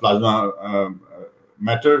of plasma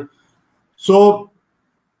matter. So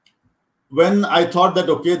when I thought that,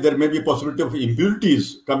 okay, there may be a possibility of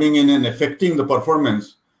impurities coming in and affecting the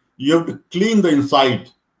performance, you have to clean the inside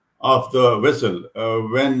of the vessel.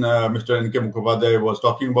 When Mr. N.K. Mukhopadhyay was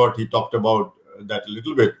talking about, he talked about that a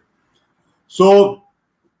little bit. So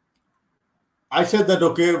I said that,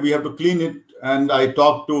 okay, we have to clean it. And I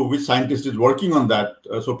talked to which scientist is working on that.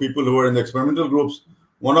 So people who were in the experimental groups,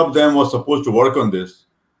 one of them was supposed to work on this.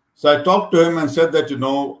 So I talked to him and said that,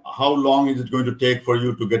 how long is it going to take for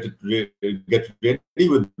you to get ready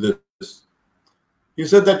with this? He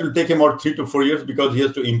said that it will take him about 3 to 4 years because he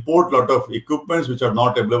has to import a lot of equipments which are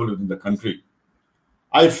not available within the country.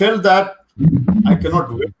 I felt that I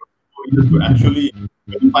cannot wait for 4 years to actually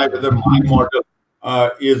verify whether my model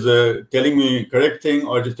is telling me correct thing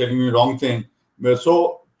or it is telling me wrong thing.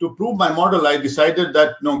 So to prove my model, I decided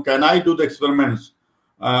that, can I do the experiments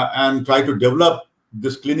and try to develop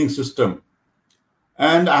this cleaning system?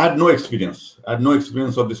 And I had no experience. I had no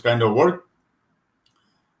experience of this kind of work.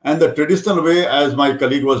 And the traditional way, as my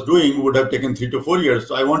colleague was doing, would have taken 3 to 4 years.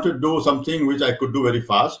 So I wanted to do something which I could do very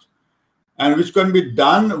fast and which can be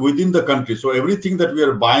done within the country. So everything that we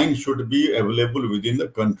are buying should be available within the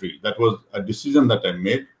country. That was a decision that I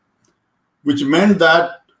made, which meant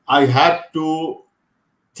that I had to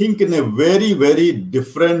think in a very, very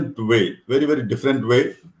different way, very, very different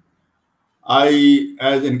way.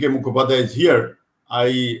 As N.K. Mukhopadhyay is here,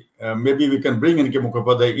 maybe we can bring N.K.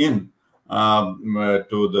 Mukhopadhyay in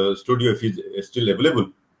to the studio if he's still available.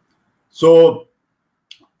 So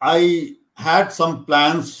I had some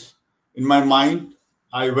plans in my mind.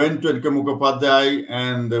 I went to N.K. Mukhopadhyay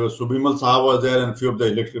and there was Subhimal Saha was there and a few of the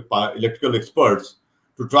electrical experts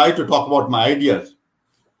to try to talk about my ideas.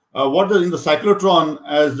 What is in the cyclotron,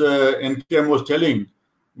 as NKM was telling,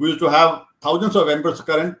 we used to have thousands of amperes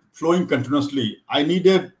current flowing continuously. I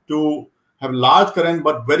needed to have large current,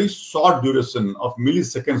 but very short duration of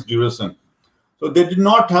milliseconds duration. So they did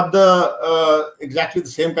not have the exactly the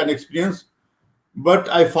same kind of experience. But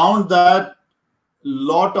I found that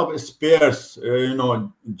lot of spares,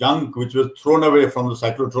 junk which was thrown away from the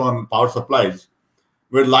cyclotron power supplies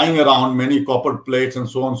were lying around, many copper plates and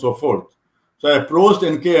so on and so forth. So I approached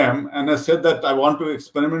NKM and I said that I want to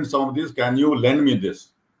experiment some of these. Can you lend me this?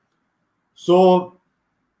 So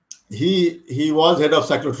he was head of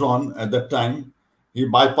cyclotron at that time. He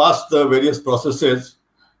bypassed the various processes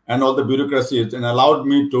and all the bureaucracies and allowed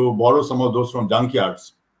me to borrow some of those from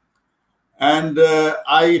junkyards. And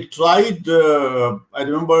I tried, I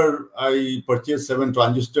remember I purchased 7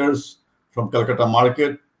 transistors from Calcutta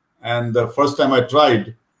market. And the first time I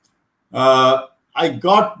tried, I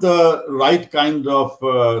got the right kind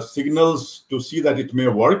of signals to see that it may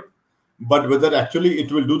work, but whether actually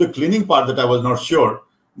it will do the cleaning part, that I was not sure.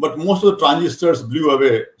 But most of the transistors blew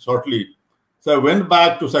away shortly. So I went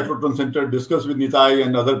back to Cyclotron Center, discussed with Nitai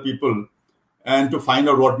and other people, and to find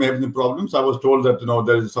out what may have been the problems. I was told that,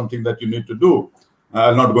 there is something that you need to do.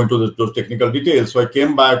 I'll not go into those technical details. So I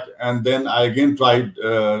came back and then I again tried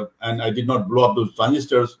and I did not blow up those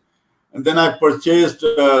transistors. And then I purchased,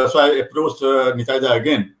 so I approached Nitai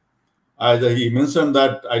again. He mentioned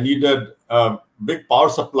that I needed a big power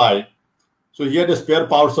supply. So he had a spare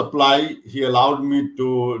power supply. He allowed me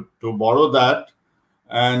to borrow that.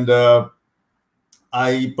 And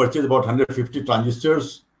I purchased about 150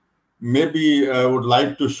 transistors. Maybe I would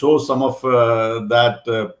like to show some of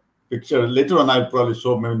that picture. Later on, I'll probably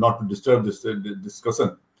show, maybe not to disturb this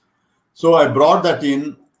discussion. So I brought that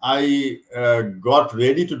in. I got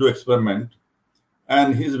ready to do experiment.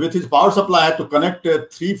 And with his power supply, I had to connect a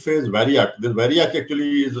 3-phase variac. The variac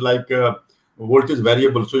actually is like a voltage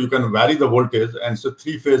variable. So you can vary the voltage. And it's a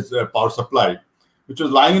 3-phase power supply. which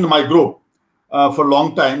was lying in my group for a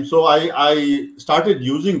long time. So I started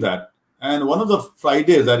using that. And one of the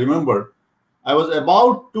Fridays, I remember, I was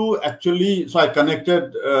about to actually, so I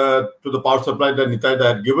connected to the power supply that Nitya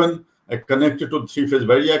had given. I connected to the three-phase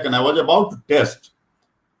variac, and I was about to test.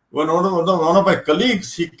 When one of my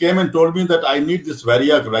colleagues, he came and told me that I need this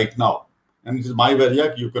variac right now. And this is my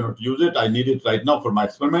variac, you cannot use it. I need it right now for my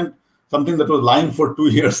experiment. Something that was lying for 2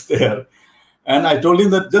 years there. And I told him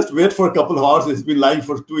that just wait for a couple of hours. It's been lying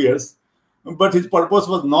for 2 years. But his purpose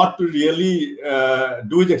was not to really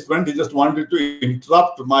do his experiment. He just wanted to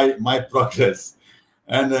interrupt my progress.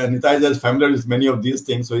 And Nitya is familiar with many of these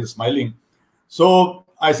things, so he's smiling. So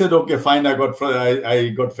I said, okay, fine. I got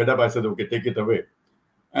fed up. I said, okay, take it away.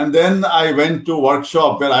 And then I went to a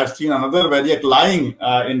workshop where I'd seen another variac lying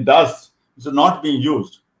in dust, which is not being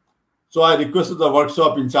used. So I requested the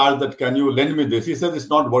workshop in charge that, can you lend me this? He said, it's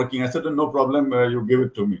not working. I said, no problem, you give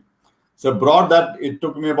it to me. So I brought that. It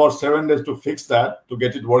took me about 7 days to fix that, to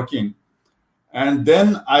get it working. And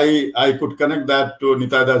then I could connect that to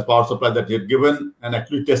Nitya's power supply that he had given and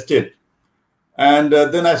actually test it. And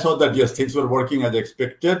then I saw that, yes, things were working as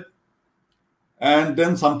expected. And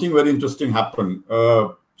then something very interesting happened.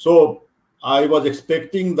 So I was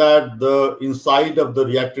expecting that the inside of the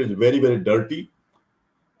reactor is very, very dirty.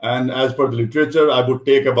 And as per the literature, I would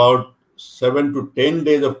take about 7 to 10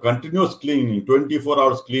 days of continuous cleaning, 24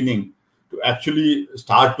 hours cleaning, to actually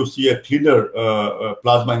start to see a cleaner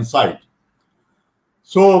plasma inside.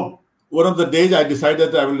 So one of the days I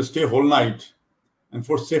decided that I will stay whole night. And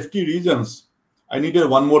for safety reasons, I needed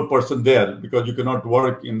one more person there because you cannot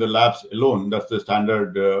work in the labs alone. That's the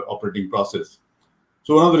standard operating process.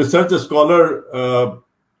 So one of the research scholar,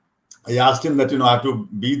 I asked him that, I have to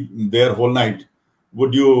be there whole night.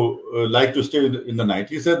 Would you like to stay in the night?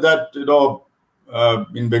 He said that,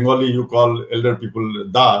 in Bengali, you call elder people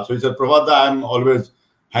da. So he said, Prabhat, I'm always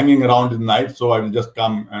hanging around in the night, so I will just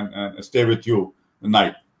come and stay with you the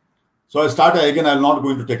night. So I started, again, I'll not go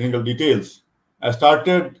into technical details. I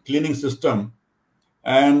started cleaning system,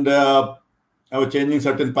 and I was changing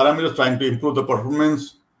certain parameters, trying to improve the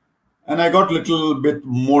performance. And I got a little bit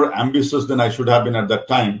more ambitious than I should have been at that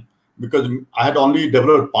time, because I had only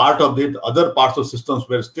developed part of it. Other parts of systems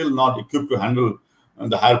were still not equipped to handle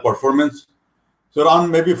the higher performance. So around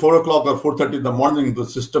maybe 4 o'clock or 4:30 in the morning, the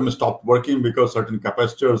system stopped working because certain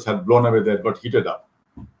capacitors had blown away, they got heated up.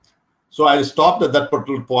 So I stopped at that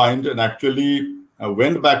particular point and actually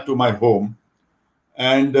went back to my home,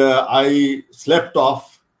 and I slept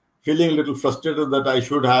off, feeling a little frustrated that I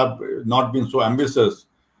should have not been so ambitious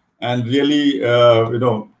and really,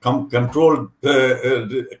 control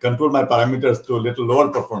my parameters to a little lower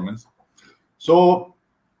performance. So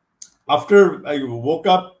after I woke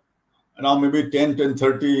up, around maybe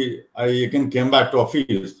 10:30, I again came back to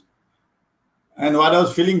office. And while I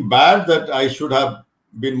was feeling bad that I should have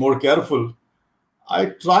been more careful, I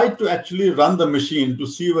tried to actually run the machine to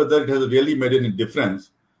see whether it has really made any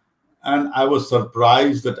difference. And I was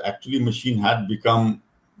surprised that actually machine had become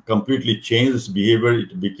completely changed its behavior.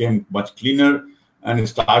 It became much cleaner, and it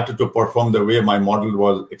started to perform the way my model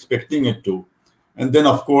was expecting it to. And then,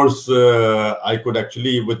 of course, I could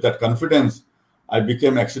actually, with that confidence, I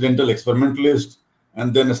became accidental experimentalist,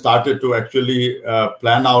 and then started to actually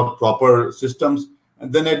plan out proper systems.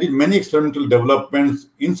 And then I did many experimental developments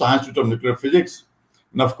in Saha Institute of Nuclear Physics.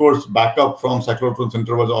 And of course, backup from Cyclotron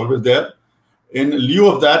Center was always there. In lieu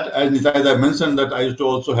of that, as I mentioned, that I used to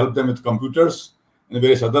also help them with computers and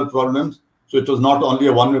various other problems. So it was not only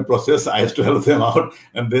a one-way process. I used to help them out,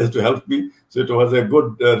 and they used to help me. So it was a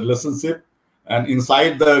good relationship. And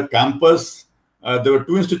inside the campus, there were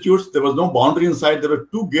two institutes. There was no boundary inside. There were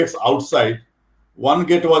two gates outside. One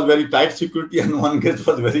gate was very tight security, and one gate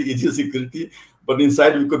was very easy security. But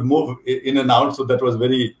inside, we could move in and out. So that was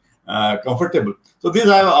very comfortable. So these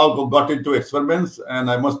I got into experiments, and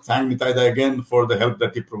I must thank Nitya again for the help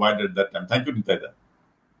that he provided at that time. Thank you, Nitya.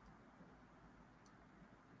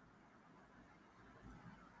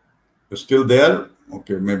 You're still there?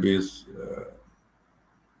 Okay, maybe it's...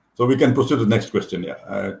 so we can proceed to the next question.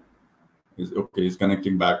 Yeah. Okay, he's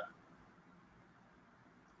connecting back.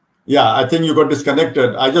 Yeah, I think you got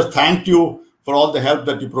disconnected. I just thanked you for all the help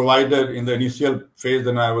that you provided in the initial phase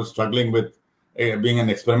when I was struggling with being an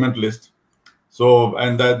experimentalist. So,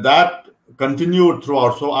 and that continued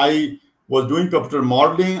throughout. So I was doing computer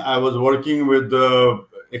modeling. I was working with the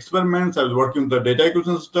experiments. I was working with the data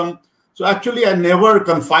acquisition system. So actually, I never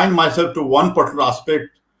confined myself to one particular aspect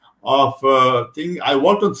of thing. I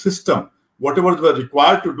worked on system, whatever was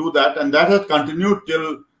required to do that. And that has continued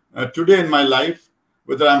till today in my life,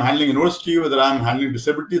 whether I'm handling university, whether I'm handling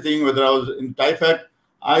disability thing, whether I was in TIFAC.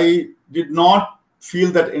 I did not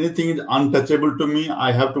feel that anything is untouchable to me.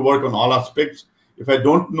 I have to work on all aspects. If I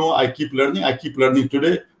don't know, I keep learning. I keep learning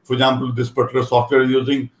today. For example, this particular software I'm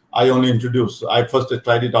using, I only introduced. I first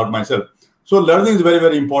tried it out myself. So learning is very,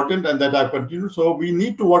 very important, and that I've continued. So we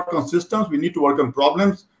need to work on systems. We need to work on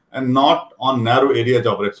problems and not on narrow areas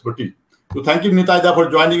of our expertise. So thank you, Nitaida, for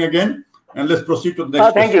joining again. And let's proceed to the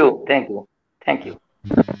next Thank question. you. Thank you. Thank you.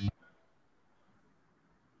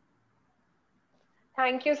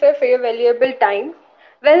 Thank you, sir, for your valuable time.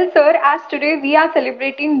 Well, sir, as today we are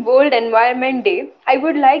celebrating World Environment Day, I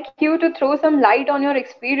would like you to throw some light on your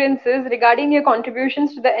experiences regarding your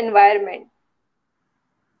contributions to the environment.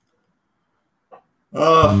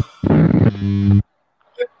 Let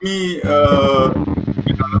me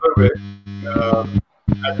in another way.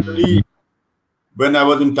 Actually, when I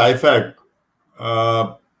was in TIFAC,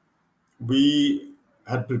 we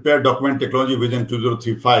had prepared document Technology Vision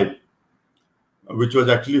 2035, which was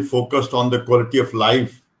actually focused on the quality of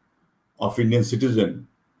life of Indian citizen.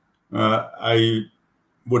 I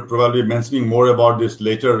would probably be mentioning more about this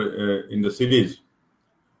later in the series.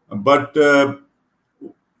 But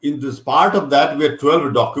in this part of that, we had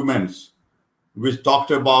 12 documents which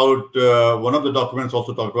talked about, one of the documents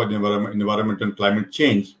also talked about environment and climate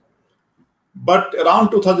change. But around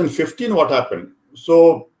 2015, what happened?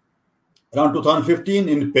 So around 2015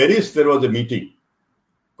 in Paris, there was a meeting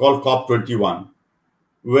called COP21,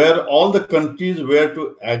 where all the countries were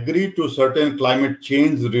to agree to certain climate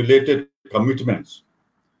change related commitments,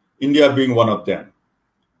 India being one of them.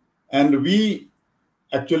 And we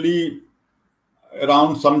actually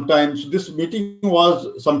around sometimes, this meeting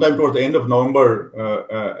was sometime towards the end of November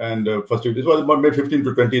and first week. This was about May 15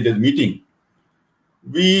 to 20 days meeting.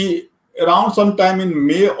 We, around sometime in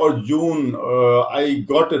May or June, I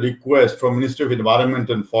got a request from Ministry of Environment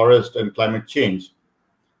and Forest and Climate Change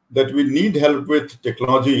that we need help with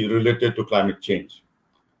technology related to climate change.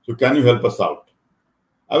 So can you help us out?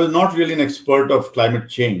 I was not really an expert of climate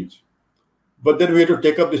change, but then we had to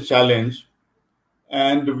take up this challenge.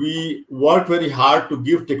 And we worked very hard to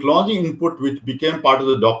give technology input, which became part of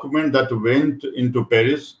the document that went into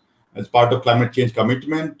Paris as part of climate change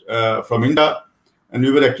commitment from India. And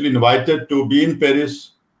we were actually invited to be in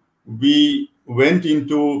Paris. We went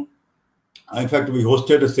into, in fact, we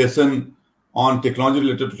hosted a session on technology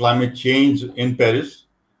related to climate change in Paris.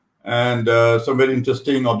 And some very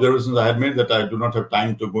interesting observations I had made that I do not have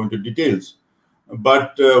time to go into details.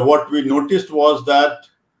 But what we noticed was that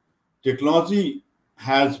technology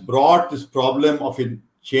has brought this problem of a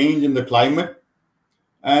change in the climate,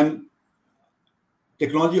 and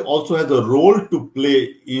technology also has a role to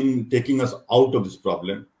play in taking us out of this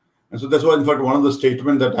problem. And so that's why, in fact, one of the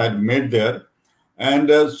statements that I had made there. And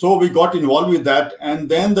so we got involved with that. And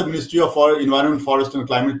then the Ministry of Environment, Forest and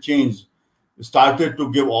Climate Change started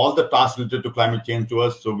to give all the tasks related to climate change to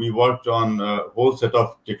us. So we worked on a whole set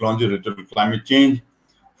of technology related to climate change.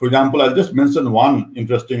 For example, I'll just mention one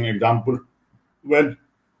interesting example. When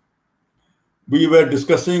we were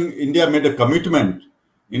discussing, India made commitment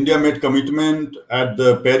at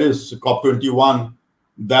the Paris COP21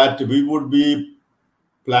 that we would be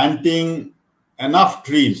planting enough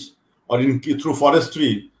trees or through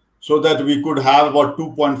forestry so that we could have about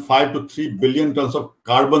 2.5 to 3 billion tons of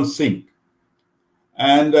carbon sink.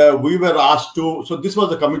 And we were asked to, so this was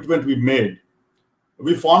the commitment we made.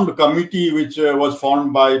 We formed a committee which was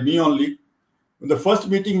formed by me only. In the first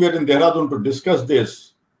meeting we had in Dehradun to discuss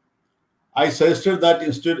this, I suggested that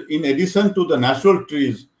instead, in addition to the natural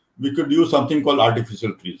trees, we could use something called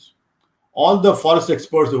artificial trees. All the forest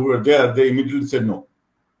experts who were there, they immediately said, no,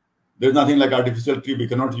 there's nothing like artificial tree. We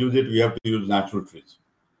cannot use it. We have to use natural trees.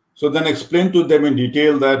 So then explained to them in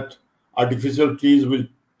detail that artificial trees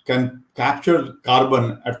can capture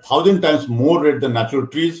carbon at 1,000 times more rate than natural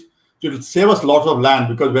trees. So it will save us lots of land,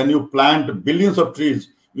 because when you plant billions of trees,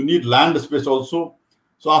 you need land space also.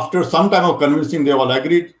 So after some time of convincing, they all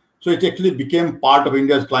agreed. So it actually became part of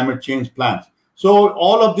India's climate change plans. So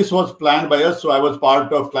all of this was planned by us. So I was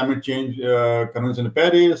part of climate change convention in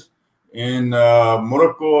Paris, in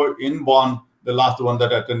Morocco, in Bonn, the last one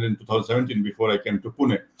that I attended in 2017 before I came to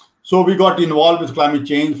Pune. So we got involved with climate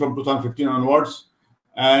change from 2015 onwards.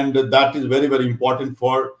 And that is very, very important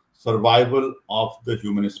for survival of the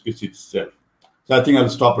human species itself. So I think I'll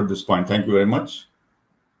stop at this point. Thank you very much.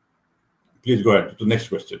 Please go ahead to the next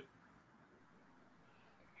question.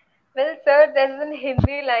 Well, sir, there's a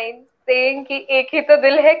Hindi line saying कि एक ही तो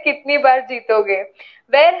दिल है कितनी बार जीतोगे.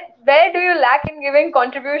 Where do you lack in giving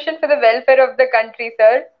contribution for the welfare of the country,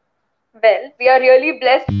 sir? Well, we are really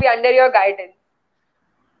blessed to be under your guidance.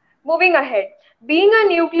 Moving ahead, being a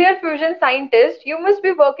nuclear fusion scientist, you must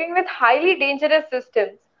be working with highly dangerous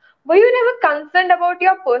systems. Were you never concerned about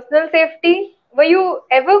your personal safety? Were you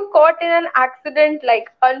ever caught in an accident, like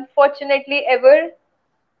unfortunately ever?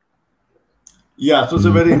 Yeah, so it's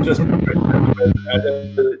a very interesting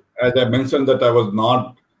question. As I mentioned that I was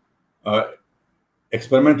not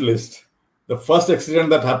experimentalist. The first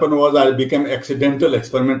accident that happened was I became accidental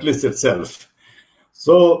experimentalist itself.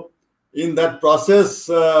 So in that process,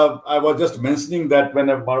 I was just mentioning that when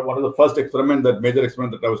one of the first experiment, that major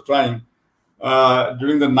experiment that I was trying,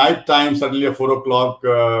 during the night time, suddenly at 4 o'clock,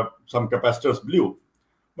 some capacitors blew.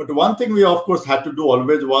 But one thing we, of course, had to do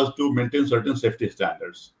always was to maintain certain safety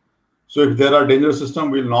standards. So if there are dangerous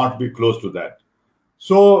systems, we'll not be close to that.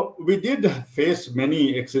 So we did face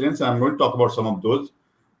many accidents. I'm going to talk about some of those,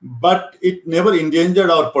 but it never endangered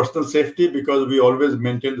our personal safety because we always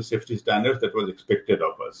maintained the safety standards that was expected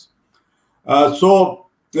of us. So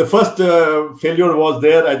the first failure was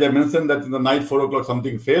there, as I mentioned, that in the night 4 o'clock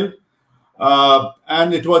something failed,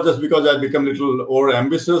 and it was just because I become a little over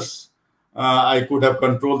ambitious. I could have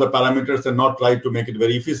controlled the parameters and not tried to make it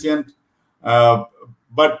very efficient,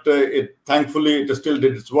 but thankfully it still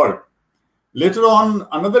did its work. Later on,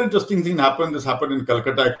 another interesting thing happened. This happened in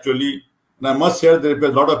Calcutta, actually. And I must share there are a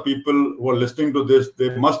lot of people who are listening to this.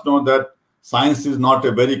 They must know that science is not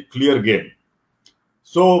a very clear game.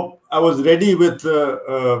 So I was ready with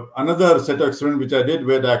another set of experiments which I did,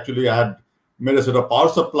 where actually I had made a set of power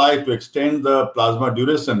supply to extend the plasma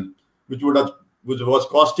duration, which was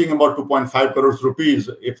costing about 2.5 crores rupees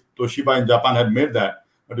if Toshiba in Japan had made that.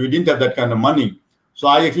 But we didn't have that kind of money. So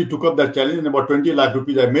I actually took up that challenge, and about 20 lakh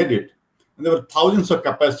rupees I made it. And there were thousands of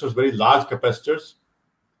capacitors, very large capacitors.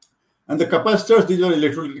 And the capacitors, these are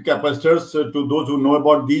electrolytic capacitors. To those who know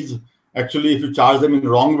about these, actually, if you charge them in the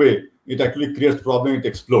wrong way, it actually creates problem, it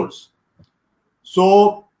explodes.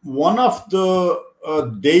 So one of the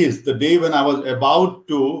days, the day when I was about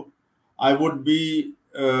to, I would be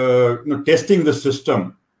testing the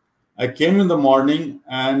system. I came in the morning,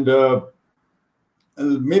 and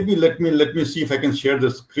maybe let me see if I can share the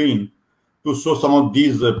screen to show some of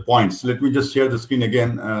these points. Let me just share the screen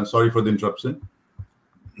again. Sorry for the interruption.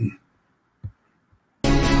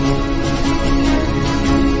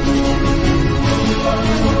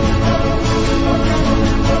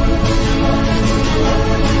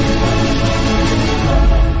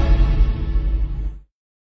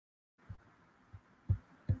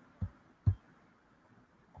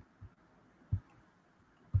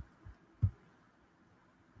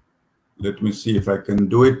 Let me see if I can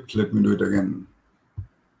do it. Let me do it again.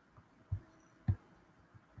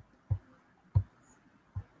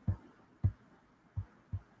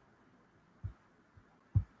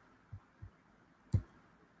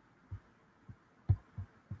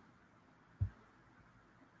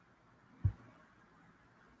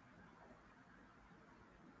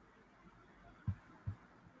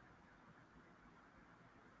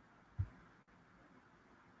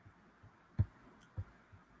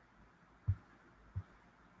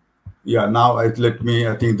 Yeah, now I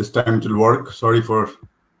think this time it will work. Sorry for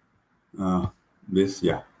this.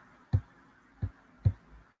 Yeah.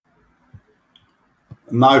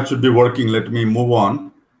 Now it should be working. Let me move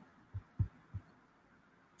on.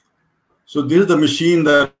 So this is the machine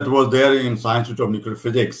that was there in Science Institute of Nuclear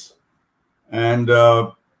Physics. And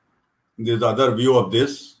there's the other view of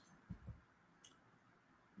this.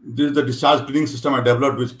 This is the discharge cleaning system I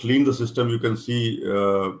developed, which cleaned the system. You can see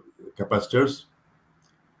capacitors.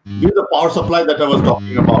 This is the power supply that I was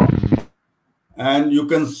talking about. And you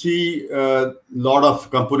can see a lot of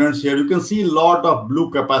components here. You can see a lot of blue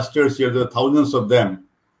capacitors here. There are thousands of them.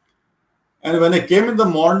 And when I came in the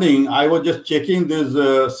morning, I was just checking these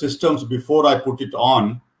systems before I put it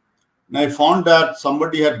on. And I found that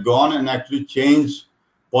somebody had gone and actually changed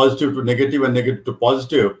positive to negative and negative to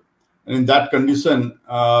positive. And in that condition,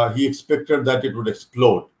 he expected that it would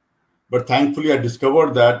explode. But thankfully, I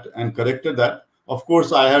discovered that and corrected that. Of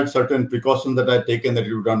course, I had certain precautions that I had taken that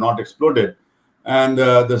it would have not exploded. And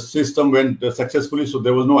the system went successfully, so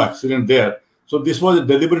there was no accident there. So this was a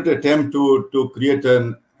deliberate attempt to create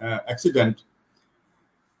an accident.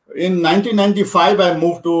 In 1995, I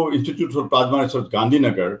moved to Institute for Plasma Research,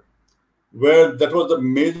 Gandhinagar, where that was the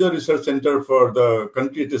major research center for the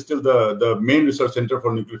country. It is still the main research center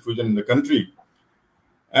for nuclear fusion in the country.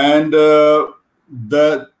 And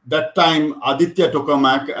that time, Aditya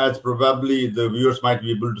Tokamak, as probably the viewers might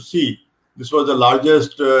be able to see, this was the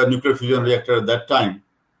largest nuclear fusion reactor at that time.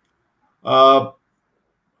 A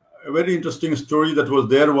very interesting story that was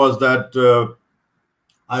there was that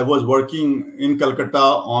I was working in Calcutta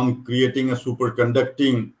on creating a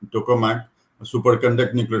superconducting tokamak, a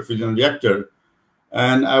superconducting nuclear fusion reactor.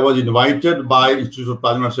 And I was invited by Institute of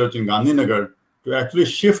Plasma Research in Gandhinagar to actually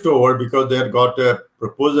shift over because they had got a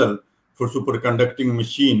proposal for superconducting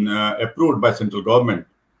machine approved by central government.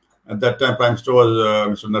 At that time, Prime Minister was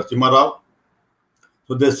Mr. Narasimha Rao.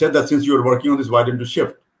 So they said that since you are working on this, why didn't you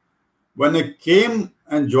shift? When I came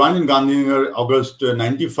and joined in Gandhinagar August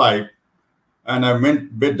 95, and I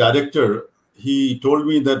met director, he told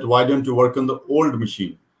me that why don't you work on the old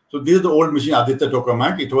machine? So this is the old machine, Aditya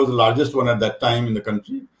Tokamak. It was the largest one at that time in the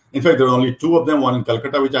country. In fact, there were only two of them, one in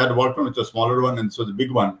Calcutta, which I had worked on, which was a smaller one, and so the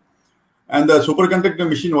big one. And the superconductor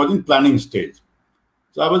machine was in planning stage.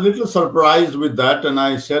 So I was a little surprised with that. And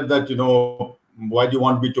I said that, why do you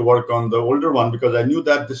want me to work on the older one? Because I knew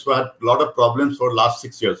that this had a lot of problems for the last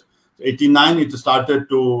 6 years. So 89, it started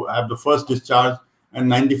to have the first discharge. And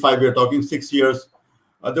 95, we are talking 6 years.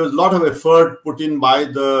 There was a lot of effort put in by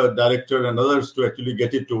the director and others to actually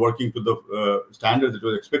get it to working to the standard that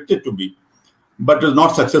was expected to be. But it was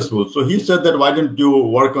not successful. So he said that, why didn't you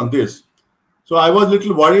work on this? So I was a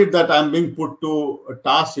little worried that I'm being put to a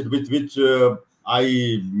task with which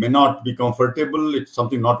I may not be comfortable. It's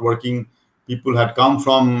something not working. People had come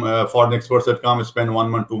from, foreign experts had come and spent 1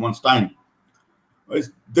 month, 2 months time.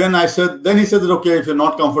 Then he said that, okay, if you're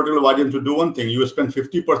not comfortable, why didn't you do one thing? You spend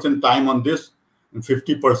 50% time on this and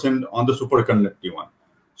 50% on the superconducting one.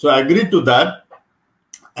 So I agreed to that.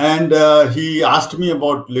 And he asked me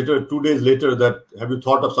about 2 days later that, have you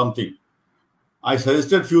thought of something? I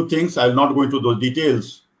suggested a few things. I'll not go into those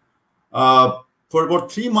details. For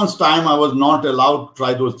about 3 months' time, I was not allowed to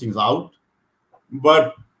try those things out.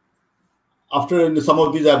 But after some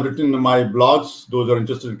of these I've written in my blogs, those who are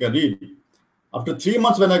interested can read. After 3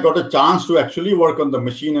 months, when I got a chance to actually work on the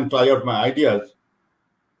machine and try out my ideas,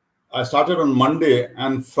 I started on Monday,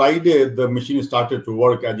 and Friday, the machine started to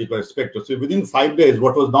work as it was expected. So within 5 days,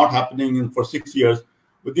 what was not happening for 6 years,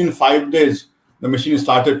 within 5 days, the machine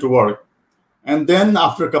started to work. And then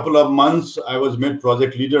after a couple of months, I was made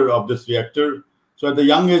project leader of this reactor. So at the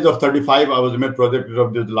young age of 35, I was made project leader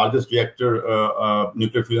of the largest reactor,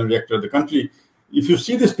 nuclear fusion reactor in the country. If you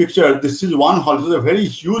see this picture, this is one hall. This is a very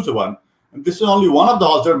huge one. And this is only one of the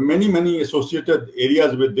halls. There are many, many associated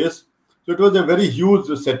areas with this. So it was a very huge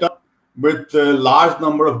setup with a large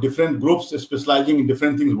number of different groups specializing in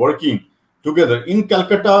different things working together. In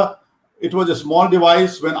Calcutta, it was a small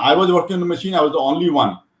device. When I was working on the machine, I was the only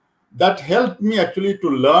one. That helped me actually to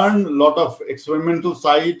learn a lot of experimental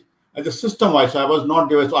side as a system-wise. So I was not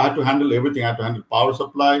device. So I had to handle everything. I had to handle power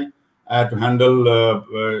supply. I had to handle,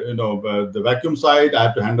 the vacuum side. I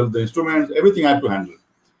had to handle the instruments. Everything I had to handle.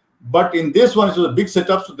 But in this one, it was a big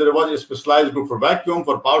setup. So there was a specialized group for vacuum,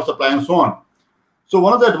 for power supply, and so on. So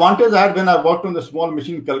one of the advantages I had when I worked on the small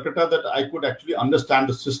machine in Calcutta, that I could actually understand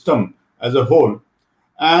the system as a whole.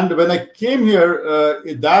 And when I came here,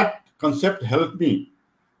 that concept helped me.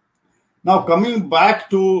 Now, coming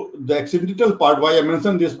back to the accidental part, why I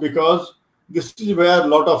mentioned this, because this is where a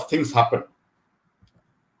lot of things happen.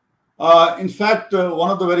 In fact, one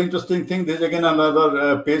of the very interesting things, this is again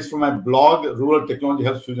another page from my blog, Rural Technology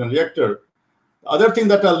Helps Fusion Reactor. The other thing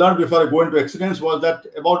that I learned before I go into accidents was that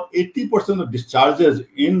about 80% of discharges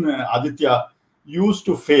in Aditya used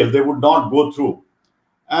to fail. They would not go through.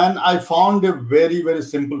 And I found a very, very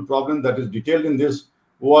simple problem that is detailed in this,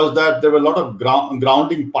 was that there were a lot of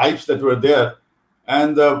grounding pipes that were there,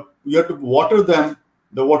 and you had to water them.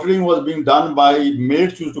 The watering was being done by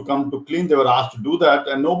maids who used to come to clean. They were asked to do that,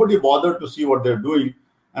 and nobody bothered to see what they're doing.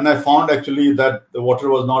 And I found actually that the water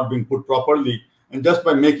was not being put properly. And just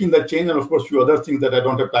by making that change, and of course, few other things that I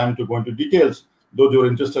don't have time to go into details, those who are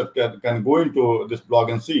interested can go into this blog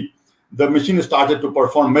and see. The machine started to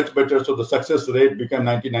perform much better, so the success rate became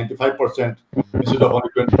 90-95% instead of only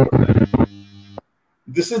 20%.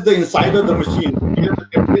 This is the inside of the machine. Here the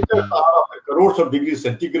temperatures are of crores of degrees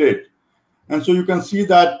centigrade. And so you can see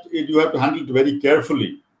that you have to handle it very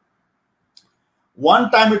carefully.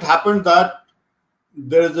 One time it happened that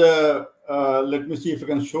there's a, let me see if I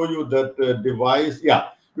can show you that device. Yeah,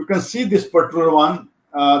 you can see this particular one.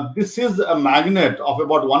 This is a magnet of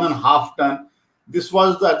about 1.5 tons. This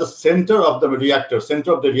was at the center of the reactor.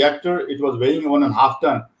 Center of the reactor, it was weighing 1.5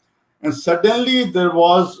 tons. And suddenly there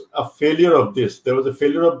was a failure of this. There was a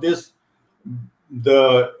failure of this.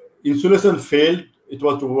 The insulation failed. It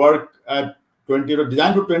was to work at 20,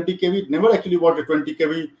 designed to 20 kV. It never actually worked at 20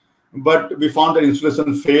 kV, but we found that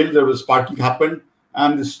insulation failed. There was sparking happened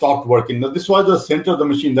and it stopped working. Now this was the center of the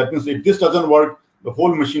machine. That means if this doesn't work, the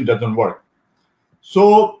whole machine doesn't work.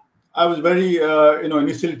 So I was very,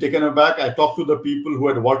 initially taken aback. I talked to the people who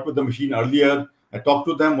had worked with the machine earlier. I talked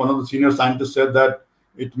to them. One of the senior scientists said that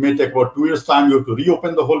it may take about 2 years' time. You have to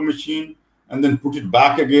reopen the whole machine and then put it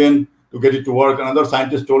back again to get it to work. Another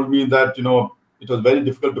scientist told me that, it was very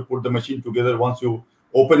difficult to put the machine together. Once you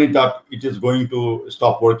open it up, it is going to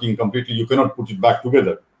stop working completely. You cannot put it back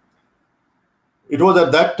together. It was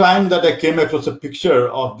at that time that I came across a picture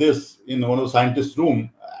of this in one of the scientists' room,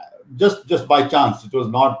 just by chance. It was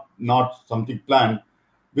not something planned,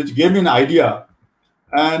 which gave me an idea.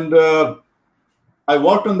 And I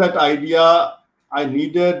worked on that idea. I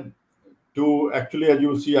needed to actually, as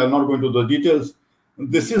you see, I'm not going to the details.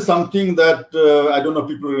 This is something that I don't know,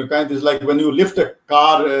 people recognize. It's like when you lift a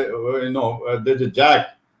car, there's a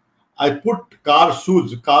jack. I put car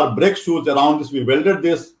brake shoes around this. We welded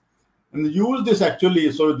this and used this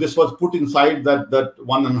actually. So this was put inside that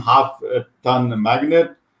 1.5 ton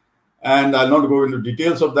magnet. And I'll not go into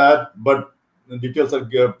details of that, but the details are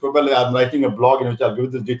probably I'm writing a blog in which I'll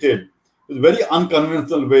give this detail. It's a very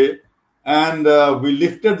unconventional way. And we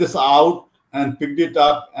lifted this out and picked it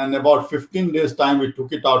up, and about 15 days time, we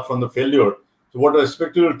took it out from the failure. So what I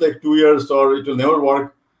expected will take 2 years or it will never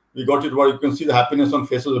work. We got it work. You can see the happiness on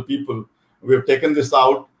faces of people. We have taken this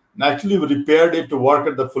out and actually we repaired it to work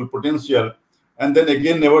at the full potential. And then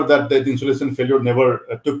again, never that the insulation failure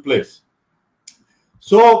never took place.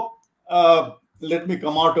 So let me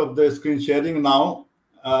come out of the screen sharing now.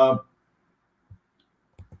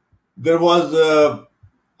 There was,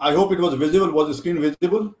 I hope it was visible. Was the screen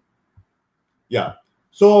visible? Yeah.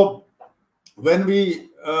 So when we,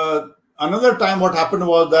 another time what happened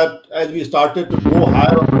was that as we started to go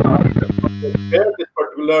higher on this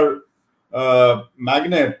particular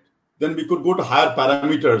magnet, then we could go to higher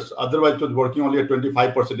parameters. Otherwise, it was working only at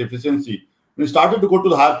 25% efficiency. When we started to go to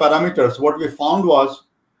the higher parameters, what we found was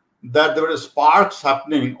that there were sparks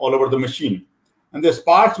happening all over the machine. And the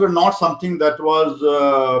sparks were not something that was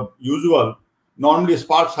usual. Normally,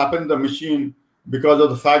 sparks happen in the machine because of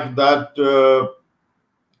the fact that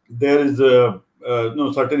there is a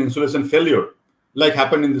certain insulation failure, like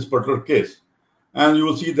happened in this particular case. And you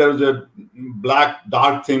will see there is a black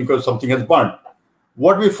dark thing because something has burnt.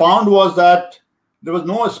 What we found was that there was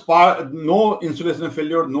no spark, no insulation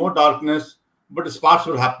failure, no darkness, but the sparks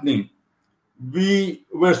were happening. We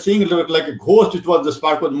were seeing it like a ghost. It was the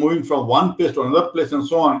spark was moving from one place to another place and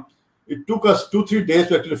so on. It took us 2-3 days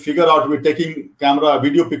to actually figure out. We're taking camera,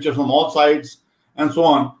 video pictures from all sides and so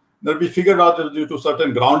on. That we figured out that due to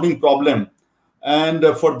certain grounding problem. And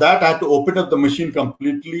for that, I had to open up the machine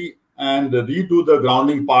completely and redo the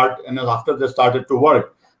grounding part. And after that started to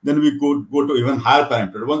work, then we could go to even higher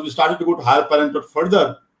parameter. Once we started to go to higher parameter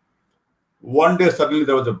further, one day suddenly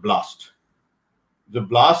there was a blast. The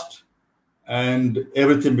blast and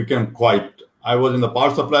everything became quiet. I was in the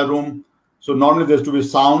power supply room. So normally there's to be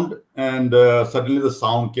sound, and suddenly the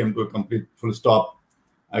sound came to a complete full stop.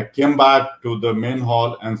 I came back to the main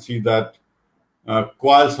hall and see that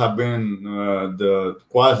coils have been, the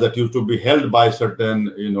coils that used to be held by certain,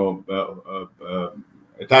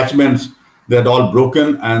 attachments, they had all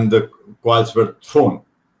broken and the coils were thrown.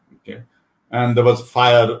 Okay, and there was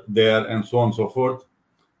fire there and so on and so forth.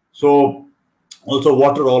 So also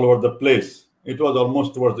water all over the place. It was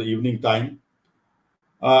almost towards the evening time.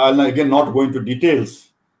 And again, not going to details.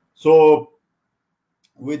 So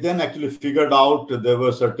we then actually figured out there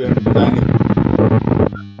were certain design.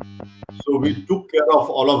 So we took care of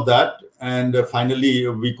all of that, and finally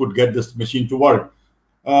we could get this machine to work.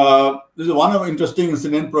 This is one of interesting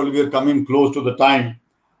incident. Probably we are coming close to the time.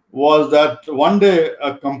 Was that one day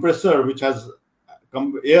a compressor which has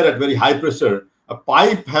air at very high pressure, a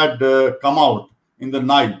pipe had come out in the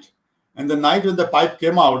night. And the night when the pipe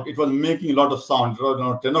came out, it was making a lot of sound. It was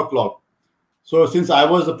around 10 o'clock. So since I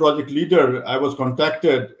was the project leader, I was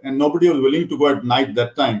contacted and nobody was willing to go at night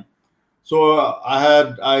that time. So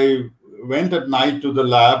I went at night to the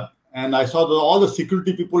lab and I saw that all the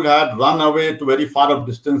security people had run away to very far up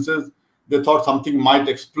distances. They thought something might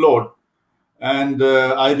explode. And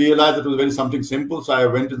I realized it was very something simple. So I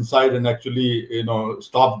went inside and actually,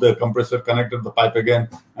 stopped the compressor, connected the pipe again,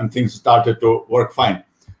 and things started to work fine.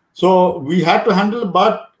 So we had to handle,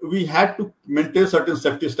 but we had to maintain certain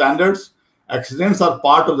safety standards. Accidents are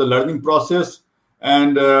part of the learning process.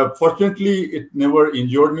 And fortunately, it never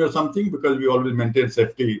injured me or something because we always maintained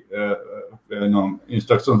safety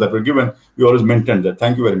instructions that were given. We always maintained that.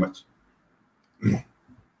 Thank you very much.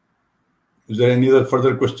 Is there any other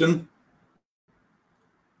further question?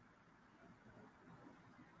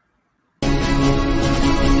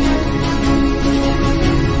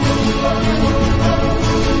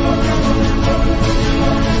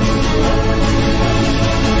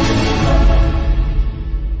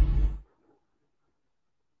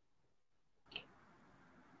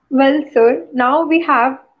 Well, sir, now we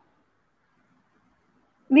have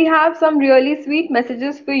some really sweet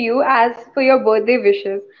messages for you as for your birthday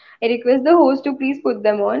wishes. I request the host to please put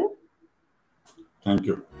them on. Thank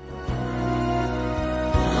you.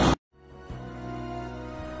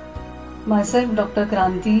 Myself, Dr.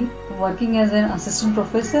 Kranti, working as an assistant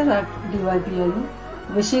professor at DYPIU,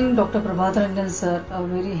 wishing Dr. Prabhat Ranjan sir a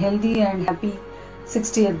very healthy and happy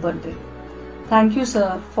 60th birthday. Thank you,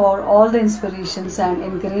 sir, for all the inspirations and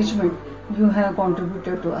encouragement you have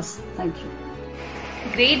contributed to us. Thank you.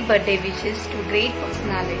 Great birthday wishes to great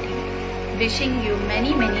personality. Wishing you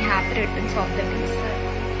many, many happy returns of the day, sir.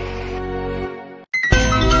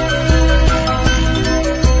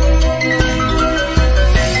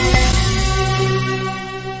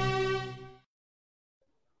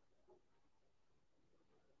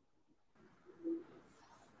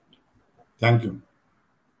 Thank you.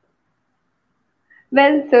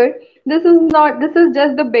 Well, sir, this is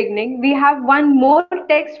just the beginning. We have one more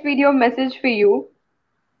text video message for you.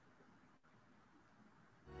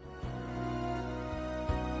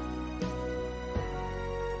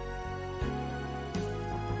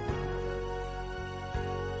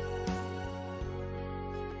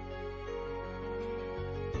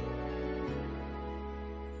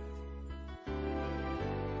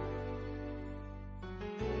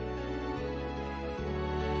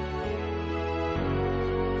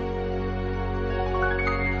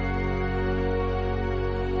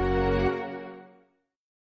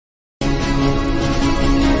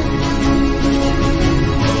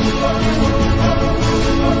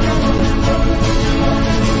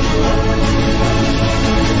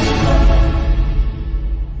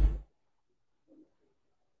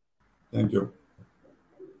 Thank you.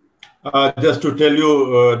 Just to tell you,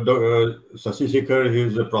 Shashi Shekhar, he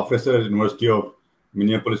is a professor at the University of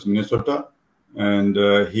Minneapolis, Minnesota. And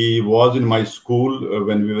he was in my school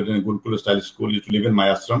when we were in a Gurukula style school. He used to live in my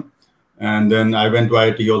ashram. And then I went to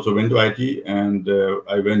IIT, he also went to IIT. And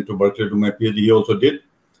I went to Berkeley to do my PhD, he also did.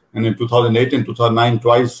 And in 2008 and 2009,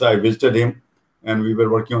 twice I visited him. And we were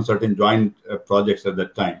working on certain joint projects at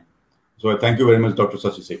that time. So thank you very much, Dr.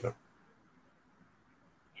 Shashi Shekhar.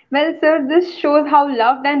 Well, sir, this shows how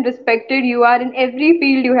loved and respected you are in every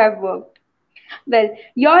field you have worked. Well,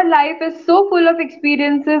 your life is so full of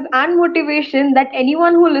experiences and motivation that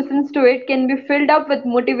anyone who listens to it can be filled up with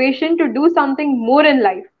motivation to do something more in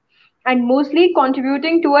life, and mostly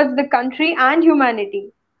contributing towards the country and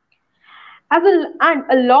humanity. And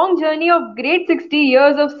a long journey of great 60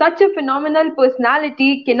 years of such a phenomenal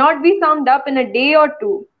personality cannot be summed up in a day or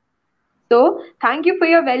two. So, thank you for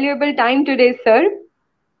your valuable time today, sir.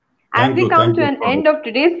 As we come to an end of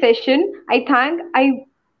today's session, I thank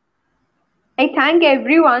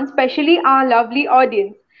everyone, especially our lovely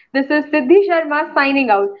audience. This is Siddhi Sharma signing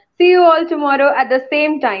out. See you all tomorrow at the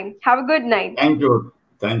same time. Have a good night. Thank you.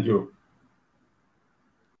 Thank you.